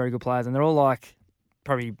very, very good players, and they're all like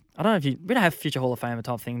probably I don't know we don't have future Hall of Famer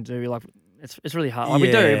type thing, do we? Like it's really hard. Like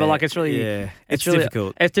we do, but like it's really it's really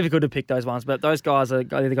difficult. It's difficult to pick those ones, but those guys are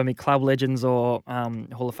either going to be club legends or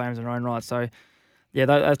Hall of Famers in their own right. So yeah,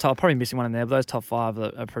 those top, probably missing one in there, but those top 5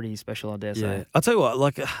 are pretty special, I dare say. I'll tell you what,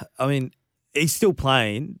 like I mean. He's still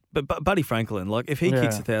playing, but Buddy Franklin, like if he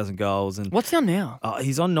kicks 1,000 goals, and what's he on now?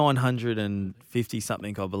 He's on 950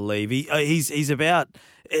 something, I believe. He's about.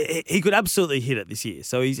 He could absolutely hit it this year.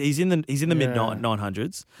 So he's in the mid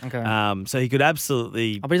 900s. Okay. So he could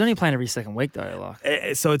absolutely. But he's only playing every second week though.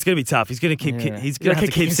 Like. So it's going to be tough. He's going to keep. He's going to have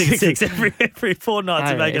to keep 6 every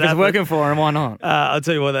fortnight to make it happen. If it's working for him, why not? I'll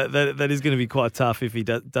tell you what, that is going to be quite tough if he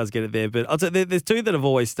does get it there. But I'll tell you, there's 2 that have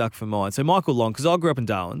always stuck for mine. So Michael Long, because I grew up in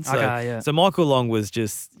Darwin. So Michael Long was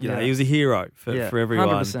just, he was a hero for everyone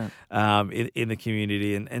 100%. In the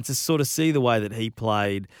community, and to sort of see the way that he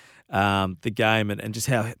played the game and just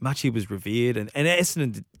how much he was revered. And Essendon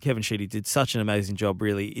and Kevin Sheedy did such an amazing job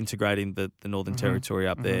really integrating the Northern Territory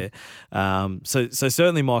up there. So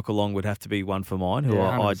certainly Michael Long would have to be one for mine, who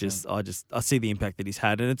I see the impact that he's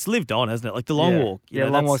had, and it's lived on, hasn't it? Like the long walk.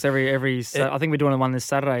 Long walks every I think we're doing one this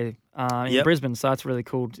Saturday in Brisbane, so that's really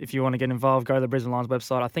cool. If you want to get involved, go to the Brisbane Lions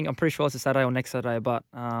website. I'm pretty sure it's a Saturday or next Saturday, but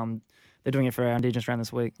they're doing it for our Indigenous round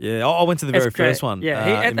this week. Yeah, I went to the very first one.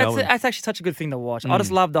 Yeah, that's actually such a good thing to watch. I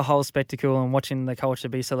just love the whole spectacle and watching the culture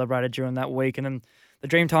be celebrated during that week. And then the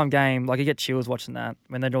Dreamtime game, like you get chills watching that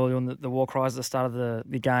when they're doing the war cries at the start of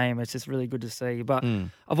the game. It's just really good to see. But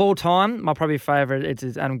of all time, my probably favourite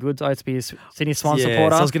is Adam Goodes. I used to be a Sydney Swan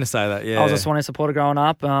supporter. So I was going to say that, I was a Swanee supporter growing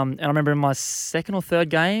up. And I remember in my 2nd or 3rd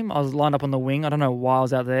game, I was lined up on the wing. I don't know why I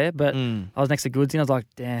was out there, but I was next to Goodes and I was like,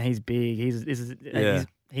 damn, he's big.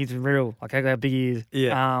 He's real. Like how big he is.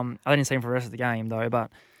 Yeah. I didn't see him for the rest of the game though,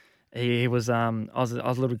 but he was. I was a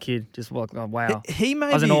little kid, just like, oh, wow.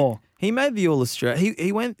 I was in awe. He made the All Australian.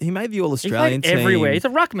 He made the All Australian team everywhere. He's a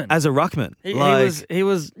ruckman. As a ruckman, he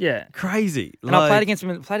was crazy. And I played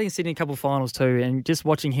against Sydney a couple of finals too. And just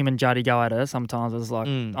watching him and Juddy go at it, sometimes it was like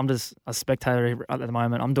I'm just a spectator at the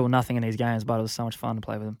moment. I'm doing nothing in these games, but it was so much fun to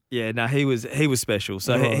play with him. Yeah, no, he was special.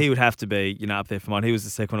 So he would have to be up there for mine. He was the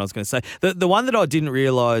second one I was going to say. The one that I didn't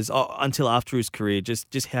realise until after his career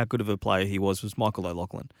just how good of a player he was Michael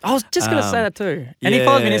O'Loughlin. I was just going to say that too. And he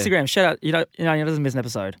follows me on Instagram. Shout out, he doesn't miss an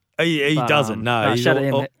episode. He doesn't. No,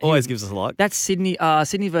 he always gives us a like. That's Sydney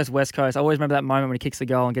versus West Coast. I always remember that moment when he kicks the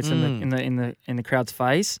goal and gets in the crowd's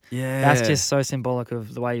face. Yeah, that's just so symbolic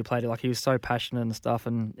of the way he played it. Like he was so passionate and stuff,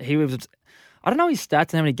 and he was. I don't know his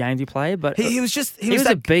stats and how many games he played, but he was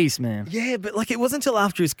a beast, man. Yeah, but like it wasn't until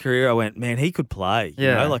after his career I went, man, he could play.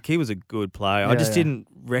 You know? Like he was a good player. I just didn't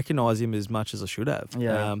recognise him as much as I should have.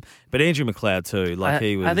 Yeah. But Andrew McLeod too. Like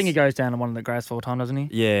he was. I think he goes down to one of the greatest of all time, doesn't he?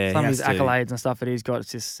 Yeah. Some of his accolades and stuff that he's got is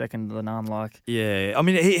just second to none. Like. Yeah, I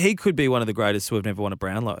mean he could be one of the greatest who have never won a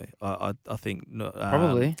Brownlow. I think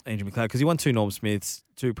probably Andrew McLeod because he won 2 Norm Smiths,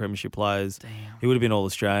 2 premiership players. Damn. He would have been All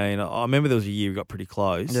Australian. I remember there was a year he got pretty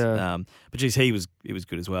close. Yeah. But geez, he was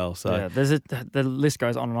good as well. So yeah, the list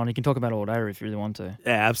goes on and on. You can talk about it all day if you really want to.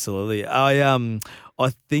 Yeah, absolutely. I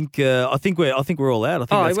think we're all out. I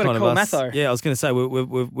think that's kind of us. Matho. Yeah, I was going to say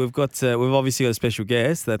we've obviously got a special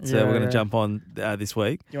guest that we're going to jump on this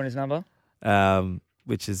week. Do you want his number?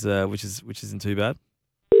 Which isn't too bad.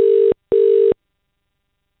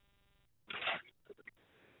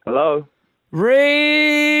 Hello.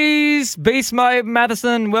 Reese, Beastmode,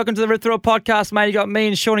 Matheson, welcome to the Rip Through It podcast, mate. You got me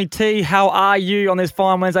and Shawnee T. How are you on this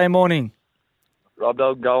fine Wednesday morning? Rob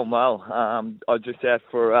Dog, going well. I was just out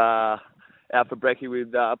for brekkie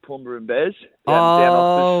with Pumbaa and Bez. Down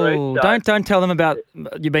off the street, so. Don't tell them about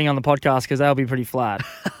you being on the podcast because they'll be pretty flat.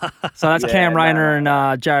 So that's Cam Rayner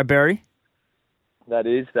and Jared Berry. That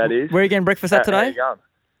is. Where are you getting breakfast at today? How you going?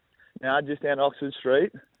 No, just down Oxford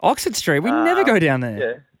Street. Oxford Street? We never go down there.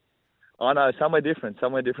 Yeah. I know, somewhere different. I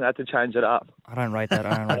have to change it up. I don't rate that.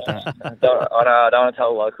 I don't want to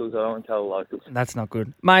tell the locals. That's not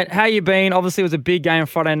good. Mate, how you been? Obviously, it was a big game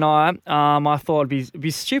Friday night. I thought it'd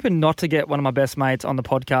be stupid not to get one of my best mates on the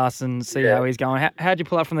podcast and see how he's going. How'd you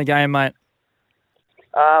pull up from the game, mate?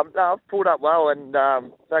 No, I've pulled up well, and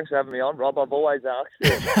thanks for having me on, Rob. I've always asked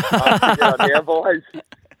you.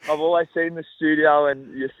 I've always seen the studio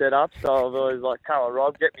and your setup, so I've always like, come on,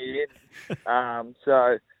 Rob, get me in.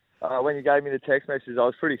 So when you gave me the text message, I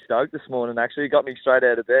was pretty stoked this morning, actually. It got me straight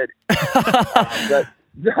out of bed.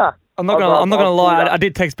 I'm not gonna lie. I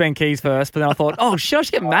did text Ben Keys first, but then I thought, I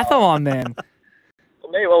should get Matho on, man.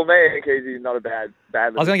 Me and Keys, not a bad. I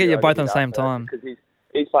was gonna get you both on the same time because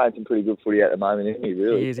he's playing some pretty good footy at the moment, isn't he?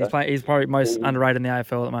 Really, he is. He's probably most underrated in the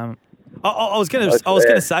AFL at the moment. I was going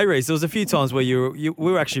to say, Reece, there was a few times where we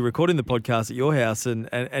were actually recording the podcast at your house,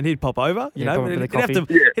 and he'd pop over. He'd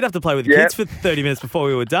have to play with the kids for 30 minutes before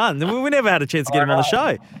we were done. And we never had a chance to get him on the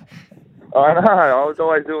show. I know. I was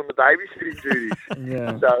always doing the babysitting duties.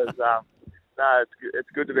 Yeah. So it's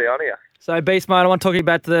good to be on here. So Beastmode, I want to talk to you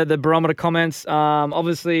about the barometer comments.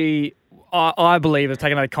 Obviously, I believe it's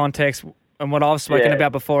taken out of context. And what I've spoken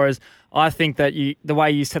about before is I think that the way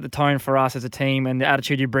you set the tone for us as a team and the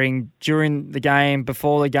attitude you bring during the game,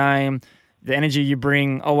 before the game, the energy you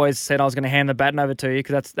bring, always said I was going to hand the baton over to you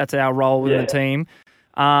because that's our role within the team.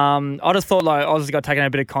 I just thought obviously got taken out a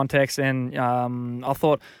bit of context and I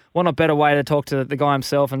thought what a better way to talk to the guy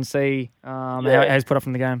himself and see how he's put up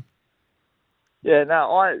from the game. Yeah,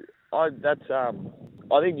 no, I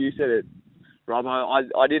think you said it, Rob.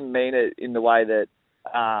 I didn't mean it in the way that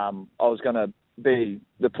I was going to be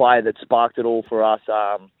the player that sparked it all for us,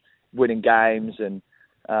 winning games, and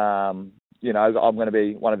I'm going to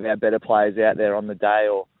be one of our better players out there on the day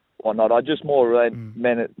or whatnot. I just more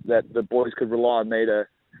meant it that the boys could rely on me to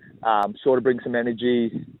sort of bring some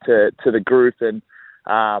energy to the group and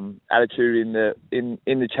attitude in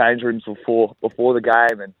the change rooms before the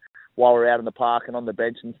game and while we're out in the park and on the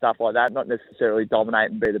bench and stuff like that. Not necessarily dominate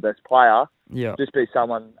and be the best player. Yeah. Just be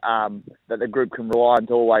someone that the group can rely on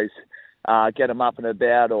to always get them up and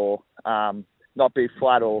about or not be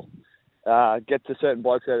flat or get to certain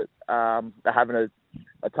blokes that are having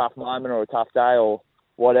a tough moment or a tough day or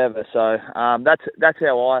whatever. So that's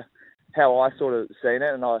how I sort of seen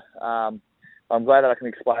it, and I'm glad that I can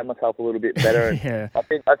explain myself a little bit better. And I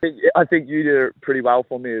think you did it pretty well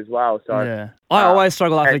for me as well. So I always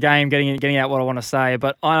struggle after the game getting out what I want to say,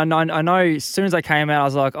 but I know as soon as I came out, I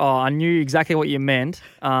was like, I knew exactly what you meant.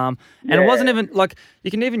 And it wasn't even like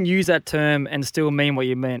you can even use that term and still mean what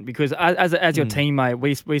you meant because as your teammate,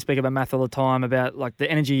 we speak about Math all the time about like the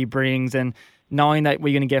energy he brings and knowing that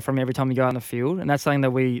we're going to get from every time we go out in the field. And that's something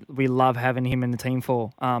that we love having him in the team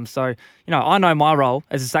for. So, I know my role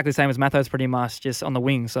is exactly the same as Matho's pretty much, just on the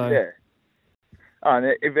wing. So yeah. Oh, and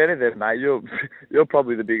if anything, mate, you're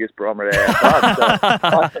probably the biggest barometer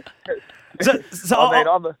outside.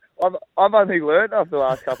 I've only learned after the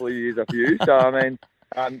last couple of years of you. So, I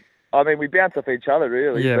mean, we bounce off each other,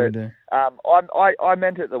 really. Yeah, but, we do. I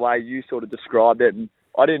meant it the way you sort of described it, and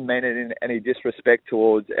I didn't mean it in any disrespect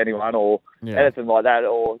towards anyone or anything like that,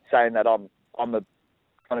 or saying that I'm going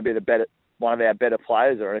to be one of our better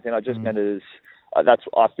players or anything. I just meant it as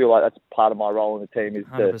I feel like that's part of my role in the team is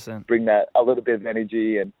 100%. To bring that a little bit of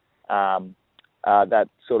energy and that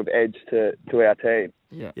sort of edge to our team.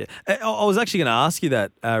 Yeah. I was actually going to ask you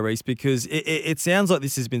that, Reece, because it sounds like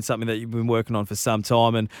this has been something that you've been working on for some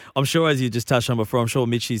time, and I'm sure, as you just touched on before, I'm sure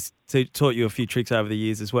Mitchie's taught you a few tricks over the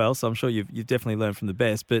years as well, so I'm sure you've definitely learned from the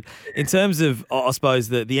best. But in terms of, I suppose,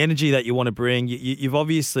 the energy that you want to bring, you've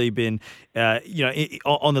obviously been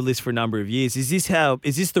on the list for a number of years. Is this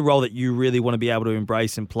the role that you really want to be able to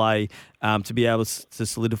embrace and play to be able to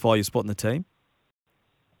solidify your spot in the team?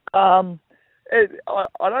 I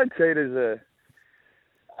don't see it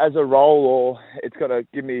as a role, or it's going to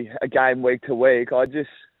give me a game week to week. I see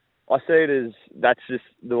it as that's just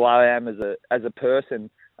the way I am as a person.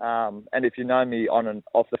 And if you know me on and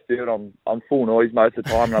off the field, I'm full noise most of the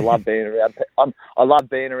time, and I love being around. I love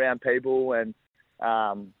being around people, and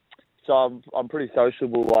so I'm pretty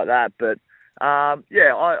sociable like that. But I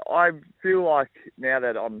feel like now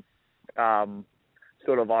that I'm I'm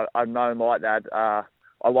known like that.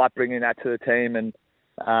 I like bringing that to the team, and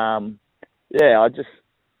I don't know, it's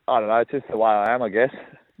just the way I am, I guess.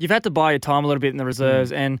 You've had to buy your time a little bit in the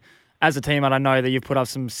reserves, and as a team, I know that you've put up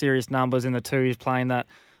some serious numbers in the twos playing that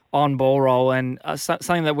on-ball role, and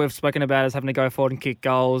something that we've spoken about is having to go forward and kick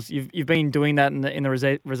goals. You've been doing that in the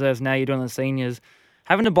reserves now, you're doing the seniors.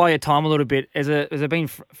 having to buy your time a little bit, has it been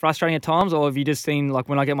frustrating at times, or have you just seen, like,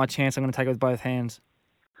 when I get my chance, I'm going to take it with both hands?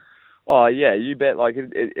 Oh, yeah, you bet. Like,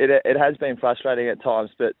 it has been frustrating at times,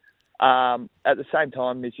 but at the same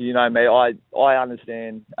time, Mitchy, you know me, I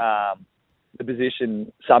understand the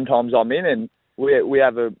position sometimes I'm in, and we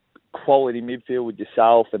have a quality midfield with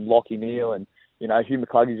yourself and Lockie Neal, and, you know, Hugh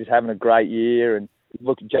McCluggey's just having a great year, and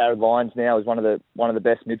look at Jared Lyons now as one of the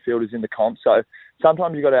best midfielders in the comp. So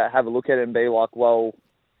sometimes you've got to have a look at it and be like, well,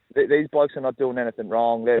 these blokes are not doing anything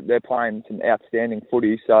wrong. They're playing some outstanding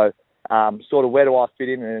footy. So sort of where do I fit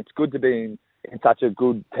in? And it's good to be in such a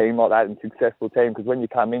good team like that and successful team, because when you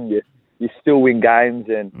come in, you still win games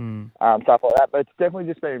and stuff like that. But it's definitely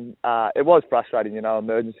just been, it was frustrating, you know,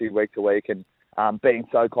 emergency week to week and being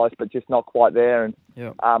so close but just not quite there. And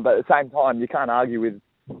but at the same time, you can't argue with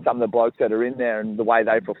some of the blokes that are in there and the way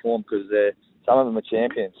they perform, because some of them are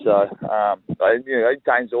champions. So, you know,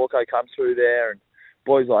 Dane Zorko comes through there and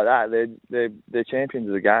boys like that, they're champions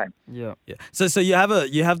of the game. Yeah. So you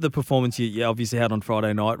have the performance you obviously had on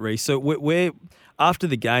Friday night, Reece. So where after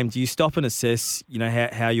the game, do you stop and assess, you know,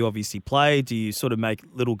 how you obviously play? Do you sort of make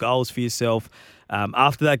little goals for yourself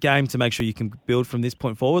after that game to make sure you can build from this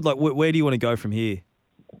point forward? Like, where do you want to go from here?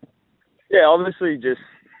 Yeah, obviously just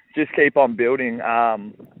keep on building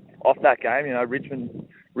off that game. You know,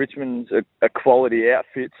 Richmond's a quality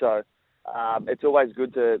outfit, so it's always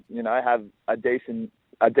good to, you know, have a decent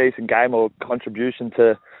game or contribution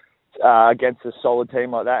to against a solid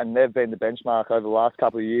team like that, and they've been the benchmark over the last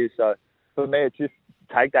couple of years. So for me, it's just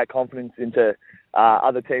take that confidence into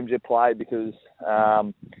other teams you play, because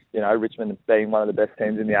you know, Richmond being one of the best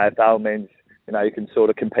teams in the AFL means, you know, you can sort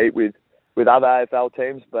of compete with other AFL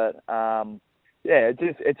teams, but yeah,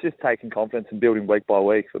 it's just taking confidence and building week by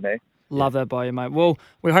week for me. Love that by you, mate. Well,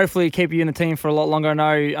 we hopefully keep you in the team for a lot longer. I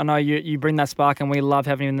know you bring that spark, and we love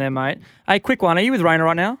having you in there, mate. Hey, quick one. Are you with Rainer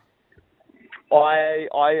right now? I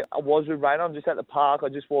was with Rainer. I'm just at the park. I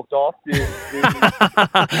just walked off.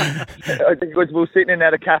 I think we were sitting in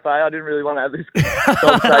at a cafe. I didn't really want to have this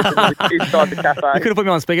conversation inside the cafe. You could have put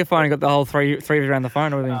me on speakerphone and got the whole three of you around the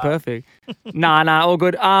phone. It would have been perfect. Nah, all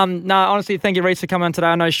good. Honestly, thank you, Reece, for coming on today.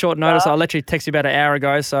 I know short notice. I literally texted you about an hour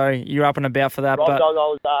ago, so you're up and about for that.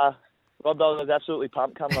 Rob Dog was absolutely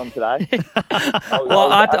pumped coming on today.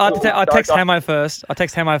 I text Hamo first. I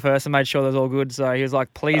text Hamo first and made sure that was all good. So he was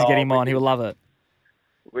like, please get him on. He will love it.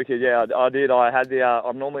 Wicked, yeah, I did. I had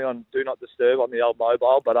I'm normally on Do Not Disturb on the old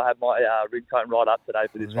mobile, but I had my ringtone right up today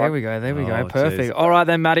for this one. There we go. Perfect. Geez. All right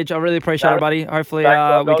then, Maddie. I really appreciate it, buddy. Hopefully we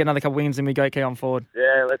get another couple wins and we keep on forward.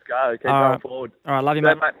 Yeah, let's go. Keep going forward. All right, love you,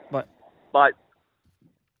 mate. Bye.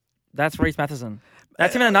 That's Reece Matheson.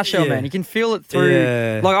 That's him in a nutshell, man. You can feel it through.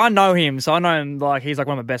 Yeah. Like, I know him, so I know him, like, he's like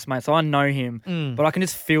one of my best mates, so I know him. But I can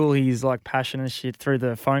just feel his, like, passion and shit through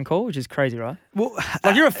the phone call, which is crazy, right? Well,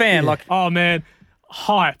 like, you're a fan. Like, oh, man.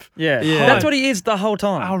 Hype. Yeah. That's what he is the whole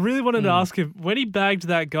time. I really wanted to ask him, when he bagged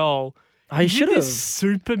that goal, he should have.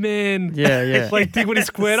 Superman. Yeah. Like, when he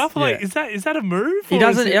squared up, like, is that a move? He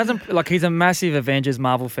doesn't like, he's a massive Avengers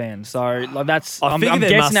Marvel fan. So, like, I'm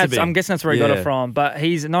guessing that's where he got it from. But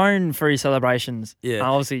he's known for his celebrations. Yeah.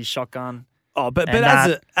 Obviously, shotgun. Oh, but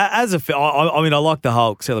as a I mean, I like the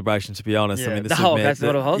Hulk celebration, to be honest. Yeah. I mean, the Hulk. That's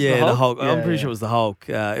what it was. Yeah, the Hulk. I'm pretty sure it was the Hulk.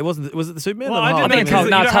 It wasn't. Was it the Superman? Well, or the Hulk? I think it's Hulk. You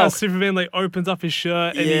know how Superman like opens up his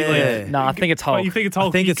shirt and he like. No, I think it's Hulk. You think it's Hulk?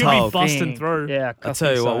 I think it's Hulk. Be busting through. Yeah, I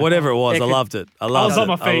tell you what, whatever it was, I loved it. I loved it.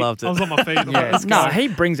 I loved it. I was on my feet. Yeah. No, he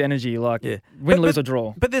brings energy. Like win, lose or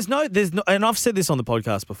draw. But there's no, and I've said this on the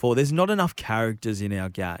podcast before. There's not enough characters in our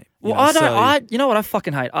game. Well, you know what I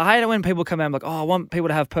fucking hate? I hate it when people come out and like, I want people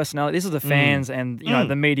to have personality. This is the fans and, you know,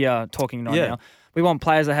 the media talking right now. We want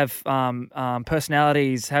players that have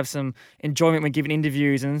personalities, have some enjoyment when giving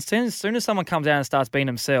interviews. And as soon as someone comes out and starts being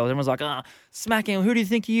themselves, everyone's like, smack him. Who do you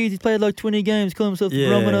think he is? He's played like 20 games, call himself the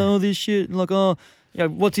barometer, all this shit. And like, you know,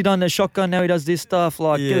 what's he done? The shotgun, now he does this stuff.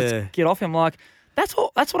 Like, get off him. Like, that's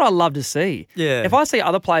what I love to see. Yeah. If I see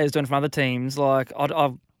other players doing it from other teams, like,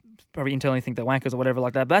 I've probably internally think they're wankers or whatever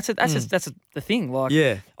like that. But that's the thing. Like,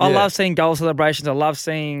 I love seeing goal celebrations. I love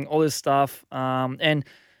seeing all this stuff. And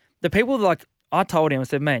the people, like, I told him, I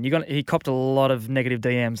said, man, he copped a lot of negative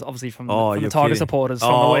DMs, obviously from the Tiger supporters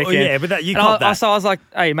from the weekend. Yeah, but you copped that. So I was like,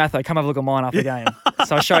 hey, Matho, come have a look at mine after the game.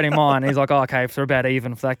 So I showed him mine. And he's like, okay, so we're about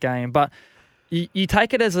even for that game. But you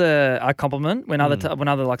take it as a compliment when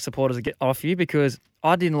other like supporters get off you, because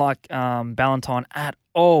I didn't like Ballantyne at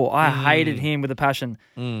all. I hated him with a passion.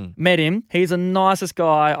 Met him. He's the nicest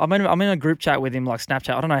guy. I'm in a group chat with him, like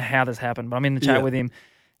Snapchat. I don't know how this happened, but I'm in the chat with him.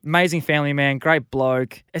 Amazing family man, great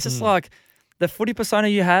bloke. It's just like the footy persona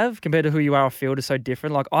you have compared to who you are off field is so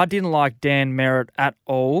different. Like, I didn't like Dan Merritt at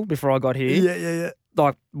all before I got here. Yeah.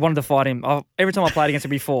 like wanted to fight him. Every time I played against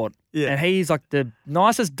him, we fought. Yeah. And he's like the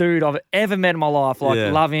nicest dude I've ever met in my life.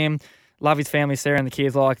 Like, love him, love his family, Sarah and the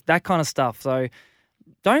kids, like that kind of stuff. So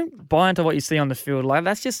don't buy into what you see on the field. Like,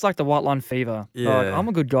 that's just like the white line fever. Yeah. Like, I'm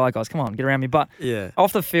a good guy, guys. Come on, get around me. But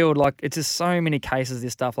off the field, like, it's just so many cases of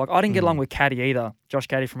this stuff. Like, I didn't get along with Caddy either, Josh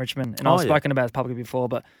Caddy from Richmond. And I've spoken about it publicly before,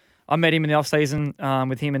 but I met him in the off-season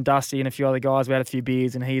with him and Dusty and a few other guys. We had a few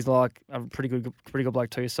beers, and he's like a pretty good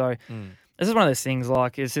bloke too. So this is one of those things,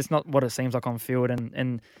 like, it's just not what it seems like on field.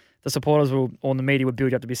 And the supporters or the media will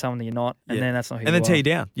build you up to be someone that you're not, and then that's not who you are. And then tear you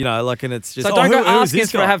down, you know, like, and it's just... So don't go asking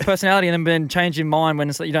for to have personality and then change your mind when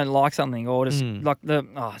it's like you don't like something, or just like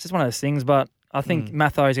it's just one of those things. But I think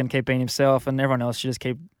Matho is going to keep being himself, and everyone else should just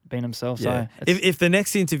keep being himself. Yeah. So if the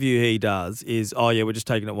next interview he does is, we're just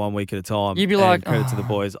taking it 1 week at a time, you'd be like, credit to the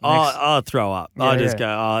boys, I'll throw up. I'll just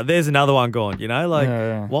go, there's another one gone, you know,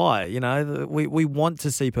 like, why? You know, we want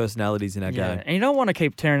to see personalities in our game. And you don't want to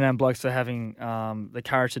keep tearing down blokes for having the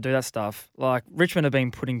courage to do that stuff. Like, Richmond have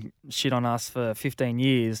been putting shit on us for 15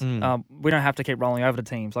 years. We don't have to keep rolling over the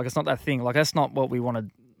teams. Like, it's not that thing. Like, that's not what we want to,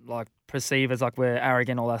 like, perceive as, like, we're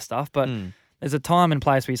arrogant, all that stuff. But there's a time and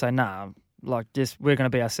place where you say, nah, like, just we're going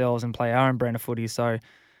to be ourselves and play our own brand of footy. So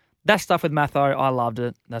that stuff with Matho, I loved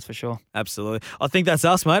it. That's for sure. Absolutely. I think that's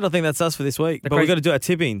us, mate. I think that's us for this week. But we've got to do our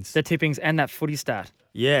tippings. The tippings and that footy stat.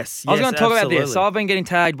 Yes. I was going to talk about this. So I've been getting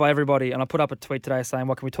tagged by everybody, and I put up a tweet today saying,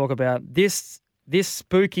 what can we talk about? This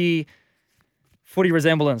spooky footy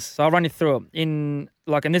resemblance. So I'll run you through it. And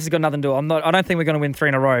this has got nothing to do. I don't think we're going to win 3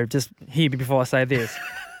 in a row. Just hear me before I say this.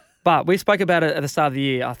 But we spoke about it at the start of the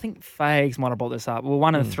year. I think Fags might have brought this up. We're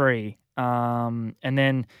 1-3. And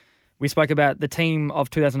then we spoke about the team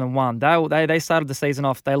of 2001. They started the season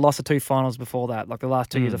off. They lost the 2 finals before that, like the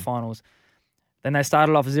last 2 years of finals. Then they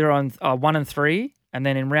started off 1-3, and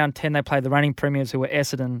then in round 10 they played the reigning premiers, who were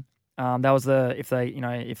Essendon. That was the if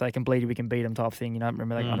they can bleed you, we can beat them type thing. You know,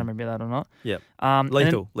 remember that? I don't remember that or not. Yeah.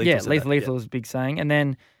 Lethal. Lethal was a big saying. And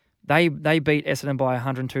then they beat Essendon by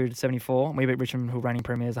 102-74, and we beat Richmond, who were reigning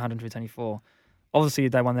premiers, 102-74. Obviously,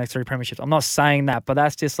 they won the next 3 premierships. I'm not saying that, but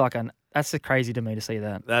that's just like that's crazy to me to see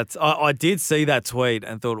that. I did see that tweet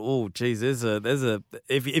and thought, oh, geez, there's a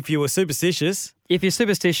if you were superstitious. If you're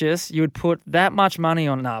superstitious, you would put that much money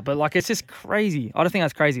on that. But like, it's just crazy. I don't think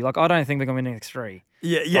that's crazy. Like, I don't think they're gonna win the next 3.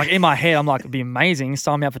 Yeah. Like, in my head, I'm like, it'd be amazing.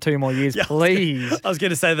 Sign me up for 2 more years, please. I was going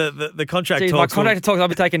to say that the contract talks. My contract talks. I'll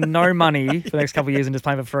be taking no money for the next couple of years and just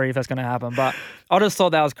playing for free if that's going to happen. But I just thought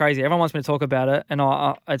that was crazy. Everyone wants me to talk about it, and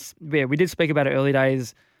we did speak about it early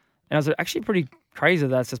days, and it was actually pretty crazy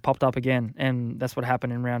that's just popped up again, and that's what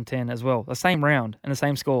happened in round 10 as well. The same round and the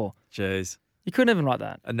same score. Jeez. You couldn't even write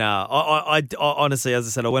that. No, I honestly, as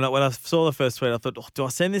I said, when I saw the first tweet, I thought, do I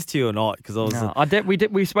send this to you or not? Because I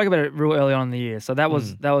was. We spoke about it real early on in the year, so that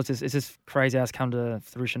was just it's just crazy how it's come to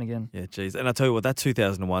fruition again. Yeah, geez, and I tell you what, that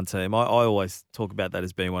 2001 team, I always talk about that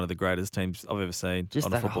as being one of the greatest teams I've ever seen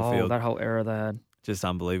on a football field. That whole era they had. Just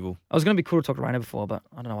unbelievable. I was going to be cool to talk to Rainer before, but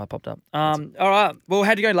I don't know why it popped up. All right, well,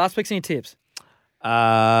 how'd you go last week? Any tips?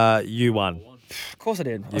 You won. Of course I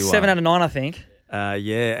did. 7 out of 9, I think.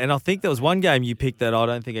 Yeah, and I think there was one game you picked that I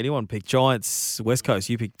don't think anyone picked. Giants, West Coast.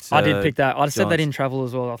 You picked. I did pick that. I said they didn't travel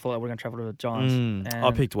as well. I thought we were going to travel to the Giants.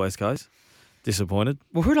 I picked West Coast. Disappointed.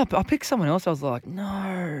 Well, who did I picked someone else. I was like,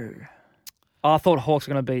 no. I thought Hawks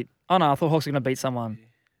were going to beat. Oh no, I thought Hawks were going to beat someone.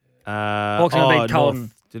 Hawks were going to beat Carlton.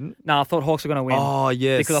 North, didn't? No, I thought Hawks were going to win. Oh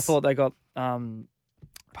yes, because I thought they got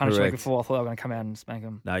punished the week before. I thought they were going to come out and spank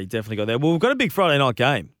them. No, you definitely got there. Well, we've got a big Friday night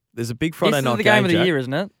game. There's a big Friday night game. This is the game of the year,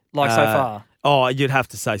 isn't it? Like so far. Oh, you'd have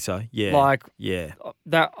to say so. Yeah.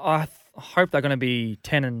 That I hope they're going to be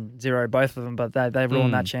 10-0, both of them, but they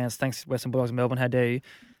ruined that chance. Thanks, Western Bulldogs and Melbourne. How dare you?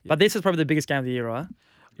 But this is probably the biggest game of the year, right?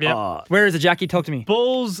 Yeah. Where is it, Jackie? Talk to me.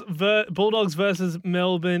 Bulldogs versus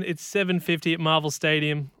Melbourne. It's 7:50 at Marvel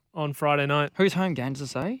Stadium on Friday night. Whose home game does it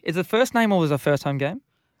say? Is it first name or was it first home game?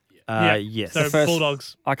 Yes. So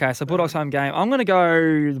Bulldogs. Okay, so Bulldogs home game. I'm going to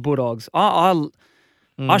go the Bulldogs.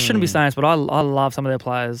 I shouldn't be saying this, but I love some of their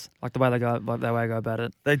players, like the way they go about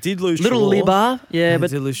it. They did lose Little Libba, yeah,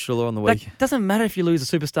 but they did lose Shuler on the week. That doesn't matter if you lose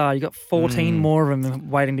a superstar. You got 14 more of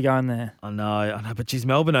them waiting to go in there. I know, but geez,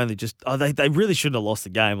 Melbourne only just they really shouldn't have lost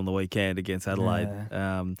the game on the weekend against Adelaide.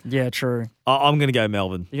 Yeah, true. I'm going to go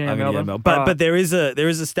Melbourne. You're going to go Melbourne? But there is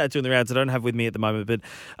a stat doing the rounds I don't have with me at the moment,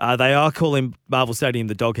 but they are calling Marvel Stadium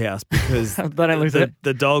the Doghouse because they don't lose it.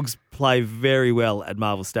 The Dogs play very well at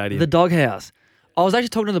Marvel Stadium. The Doghouse. I was actually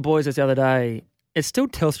talking to the boys the other day. It's still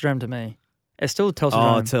Telstra to me. It's still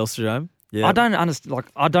Telstra. Oh, Telstra. Yeah. I don't understand. Like,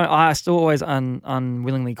 I still always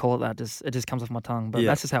unwillingly call it that. It just comes off my tongue. But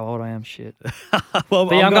that's just how old I am. Shit. Well,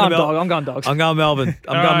 but yeah, I'm going Dogs. I'm going Melbourne.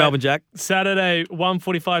 I'm going Melbourne, Jack. Saturday,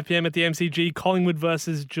 1:45 p.m. at the MCG. Collingwood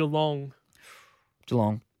versus Geelong.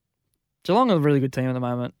 Geelong are a really good team at the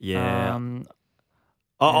moment. Yeah.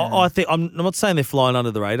 I think I'm not saying they're flying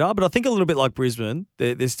under the radar, but I think a little bit like Brisbane,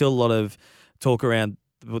 there's still a lot of talk around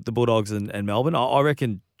the Bulldogs and Melbourne. I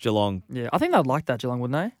reckon Geelong. Yeah, I think they'd like that, Geelong,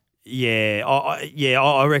 wouldn't they? Yeah,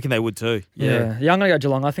 I reckon they would too. Yeah, I'm going to go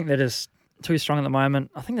Geelong. I think they're just too strong at the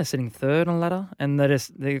moment. I think they're sitting third on the ladder, and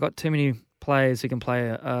they've got too many players who can play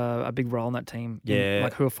a big role in that team. Yeah,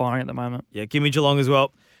 like who are firing at the moment. Yeah, give me Geelong as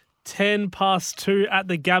well. 2:10 at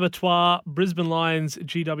the Gabatoir. Brisbane Lions,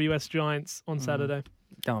 GWS Giants on Saturday.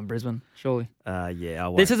 Go on, Brisbane, surely.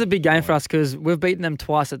 Yeah. This is a big game for us because we've beaten them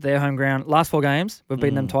twice at their home ground. Last 4 games, we've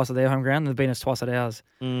beaten them twice at their home ground, and they've beaten us twice at ours.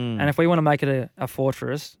 And if we want to make it a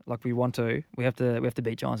fortress like we want to, we have to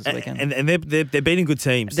beat Giants this weekend. And they're beating good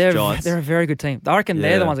teams. Giants. They're a very good team. I reckon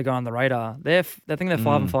they're the ones that go on the radar. I think they're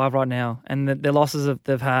 5-5 right now, and their losses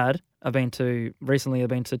they've had have been to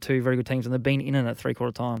 2 very good teams, and they've been in it at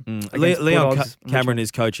 3/4 time. Leon Cameron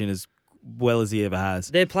is coaching as well as he ever has.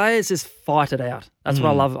 Their players just fight it out. That's what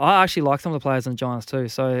I love. I actually like some of the players in the Giants too,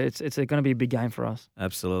 so it's going to be a big game for us.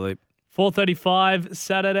 Absolutely. 4:35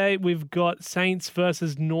 Saturday, we've got Saints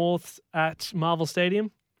versus North at Marvel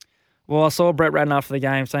Stadium. Well, I saw Brett Ratton after the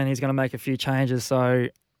game saying he's going to make a few changes, so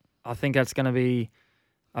I think that's going to be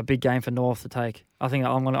a big game for North to take. I think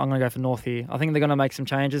I'm going to go for North here. I think they're going to make some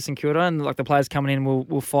changes in St Kilda, and like the players coming in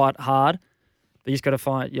will fight hard. They just got to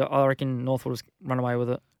fight. I reckon North will just run away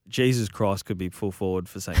with it. Jesus Christ could be full forward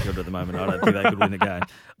for St Kilda at the moment. I don't think they could win the game.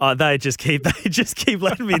 They just keep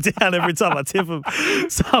letting me down every time I tip them.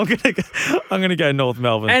 So I'm gonna go North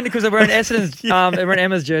Melbourne. And because they're wearing Essendon's, they're wearing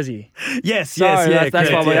Emma's jersey. Yes.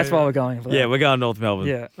 That's why we're going for that. Yeah, we're going North Melbourne.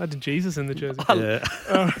 Yeah, imagine Jesus in the jersey.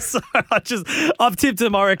 So I've tipped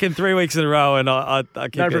them. I reckon 3 weeks in a row, and I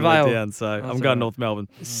keep getting let down. So I'm going North Melbourne.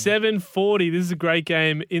 7:40. This is a great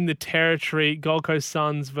game in the Territory. Gold Coast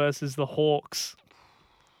Suns versus the Hawks.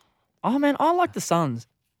 Oh man, I like the Suns.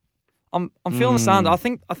 I'm feeling the Suns. I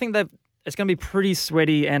think that it's going to be pretty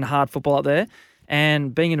sweaty and hard football up there.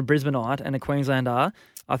 And being in a Brisbaneite and a Queenslander,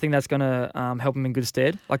 I think that's going to help them in good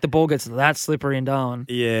stead. Like the ball gets that slippery in Darwin.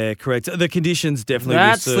 Yeah, correct. The conditions definitely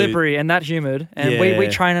that's slippery and that humid. And we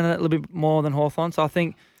train in it a little bit more than Hawthorn. So I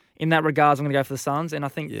think in that regards, I'm going to go for the Suns, and I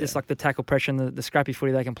think just like the tackle pressure and the scrappy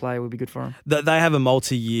footy they can play would be good for them. They have a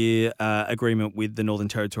multi-year agreement with the Northern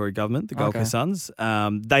Territory government, the Gold Coast Suns.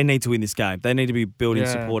 They need to win this game. They need to be building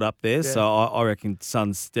support up there. Yeah. So I reckon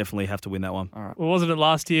Suns definitely have to win that one. All right. Well, wasn't it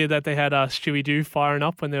last year that they had Stewie Doo firing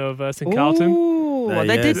up when they were versing Carlton? Ooh,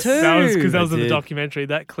 they did too. That was because that was in the documentary.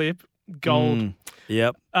 That clip, gold.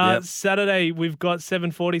 Yep. Saturday, we've got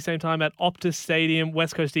 7:40, same time at Optus Stadium,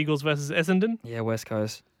 West Coast Eagles versus Essendon. Yeah, West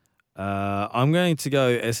Coast. I'm going to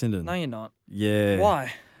go Essendon. No, you're not. Yeah.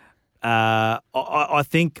 Why? I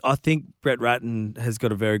think Brett Ratton has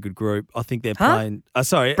got a very good group. I think they're playing.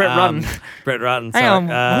 Sorry, Brett Ratton. Brett Ratton. Hang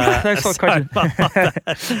on. Thanks for the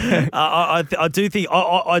question. I do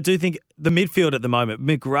think the midfield at the moment,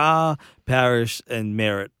 McGrath, Parrish, and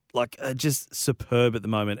Merritt, are just superb at the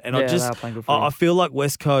moment. And I feel like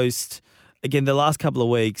West Coast again the last couple of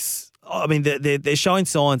weeks. I mean, they're showing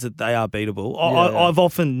signs that they are beatable. I've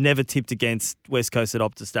often never tipped against West Coast at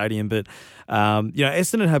Optus Stadium, but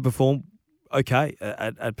Essendon have performed okay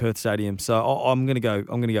at Perth Stadium, so I'm gonna go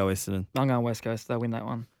Essendon. I'm going West Coast. They'll win that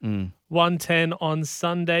one. 1:10 on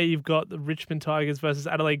Sunday. You've got the Richmond Tigers versus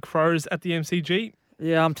Adelaide Crows at the MCG.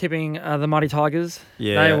 Yeah, I'm tipping the Mighty Tigers.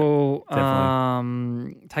 Yeah, they will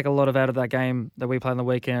take a lot out of that game that we played on the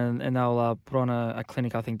weekend, and they'll put on a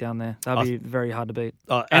clinic, I think, down there. That'll be very hard to beat.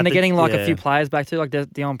 And they're getting a few players back too, like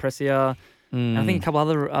Dion Pressier. And I think a couple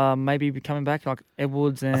other maybe coming back, like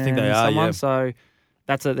Edwards and I think they are, someone. yeah. So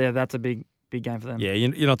that's a big game for them. Yeah,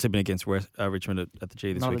 you're not tipping against Richmond at the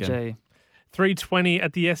G this not weekend. The G. 3:20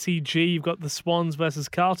 at the SCG. You've got the Swans versus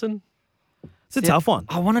Carlton. It's a tough one.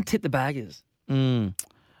 I want to tip the Baggers.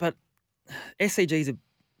 But SCG is a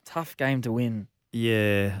tough game to win.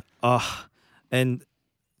 Yeah. And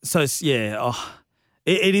so,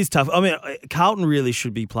 it is tough. I mean, Carlton really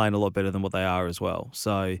should be playing a lot better than what they are as well.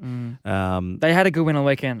 So they had a good win on the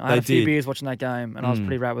weekend. I had a few beers watching that game, and I was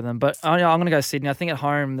pretty right with them. But I'm going to go Sydney. I think at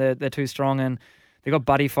home they're too strong, and they've got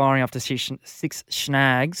Buddy firing after six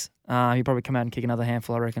snags. he'll probably come out and kick another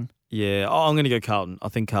handful, I reckon. Yeah, I'm going to go Carlton. I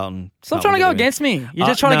think Carlton. Stop trying to go against me. You're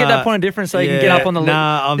just trying to get that point of difference so you can get up on the list.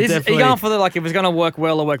 I'm definitely... Are you going for if it's going to work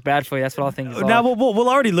well or work bad for you? That's what I think. No, we'll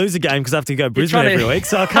already lose a game because I have to go Brisbane every week,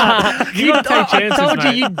 so I can't. You got to take chances, I told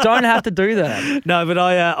mate. you don't have to do that. No, but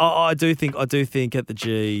I do think at the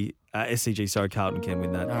G. SCG, Carlton can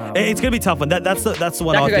win that. It's going to be a tough one. That's the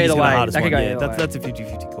one I think is the hardest one. Yeah, that's a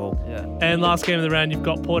 50-50 call. Yeah. And last game of the round, you've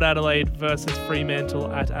got Port Adelaide versus Fremantle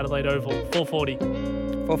at Adelaide Oval, 4:40.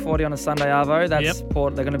 4:40 on a Sunday, Arvo. That's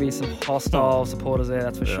Port. They're going to be some hostile supporters there.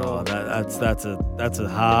 That's for sure. That's a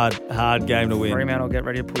hard game to win. Fremantle, get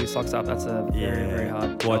ready to pull your socks up. That's a very, very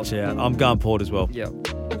hard. Watch out. I'm going Port as well. Yep.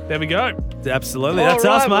 There we go. Absolutely. That's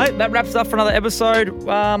us, mate. That wraps up for another episode.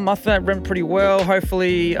 I think that went pretty well.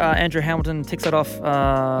 Hopefully, Andrew Hamilton ticks it off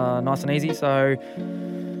nice and easy. So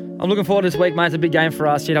I'm looking forward to this week, mate. It's a big game for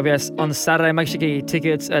us. GWS on Saturday. Make sure you get your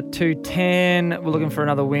tickets at 2:10. We're looking for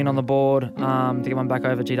another win on the board to get one back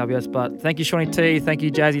over GWS. But thank you, Shawnee T. Thank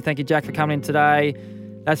you, Jazzy. Thank you, Jack, for coming in today.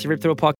 That's your Rip Through a podcast.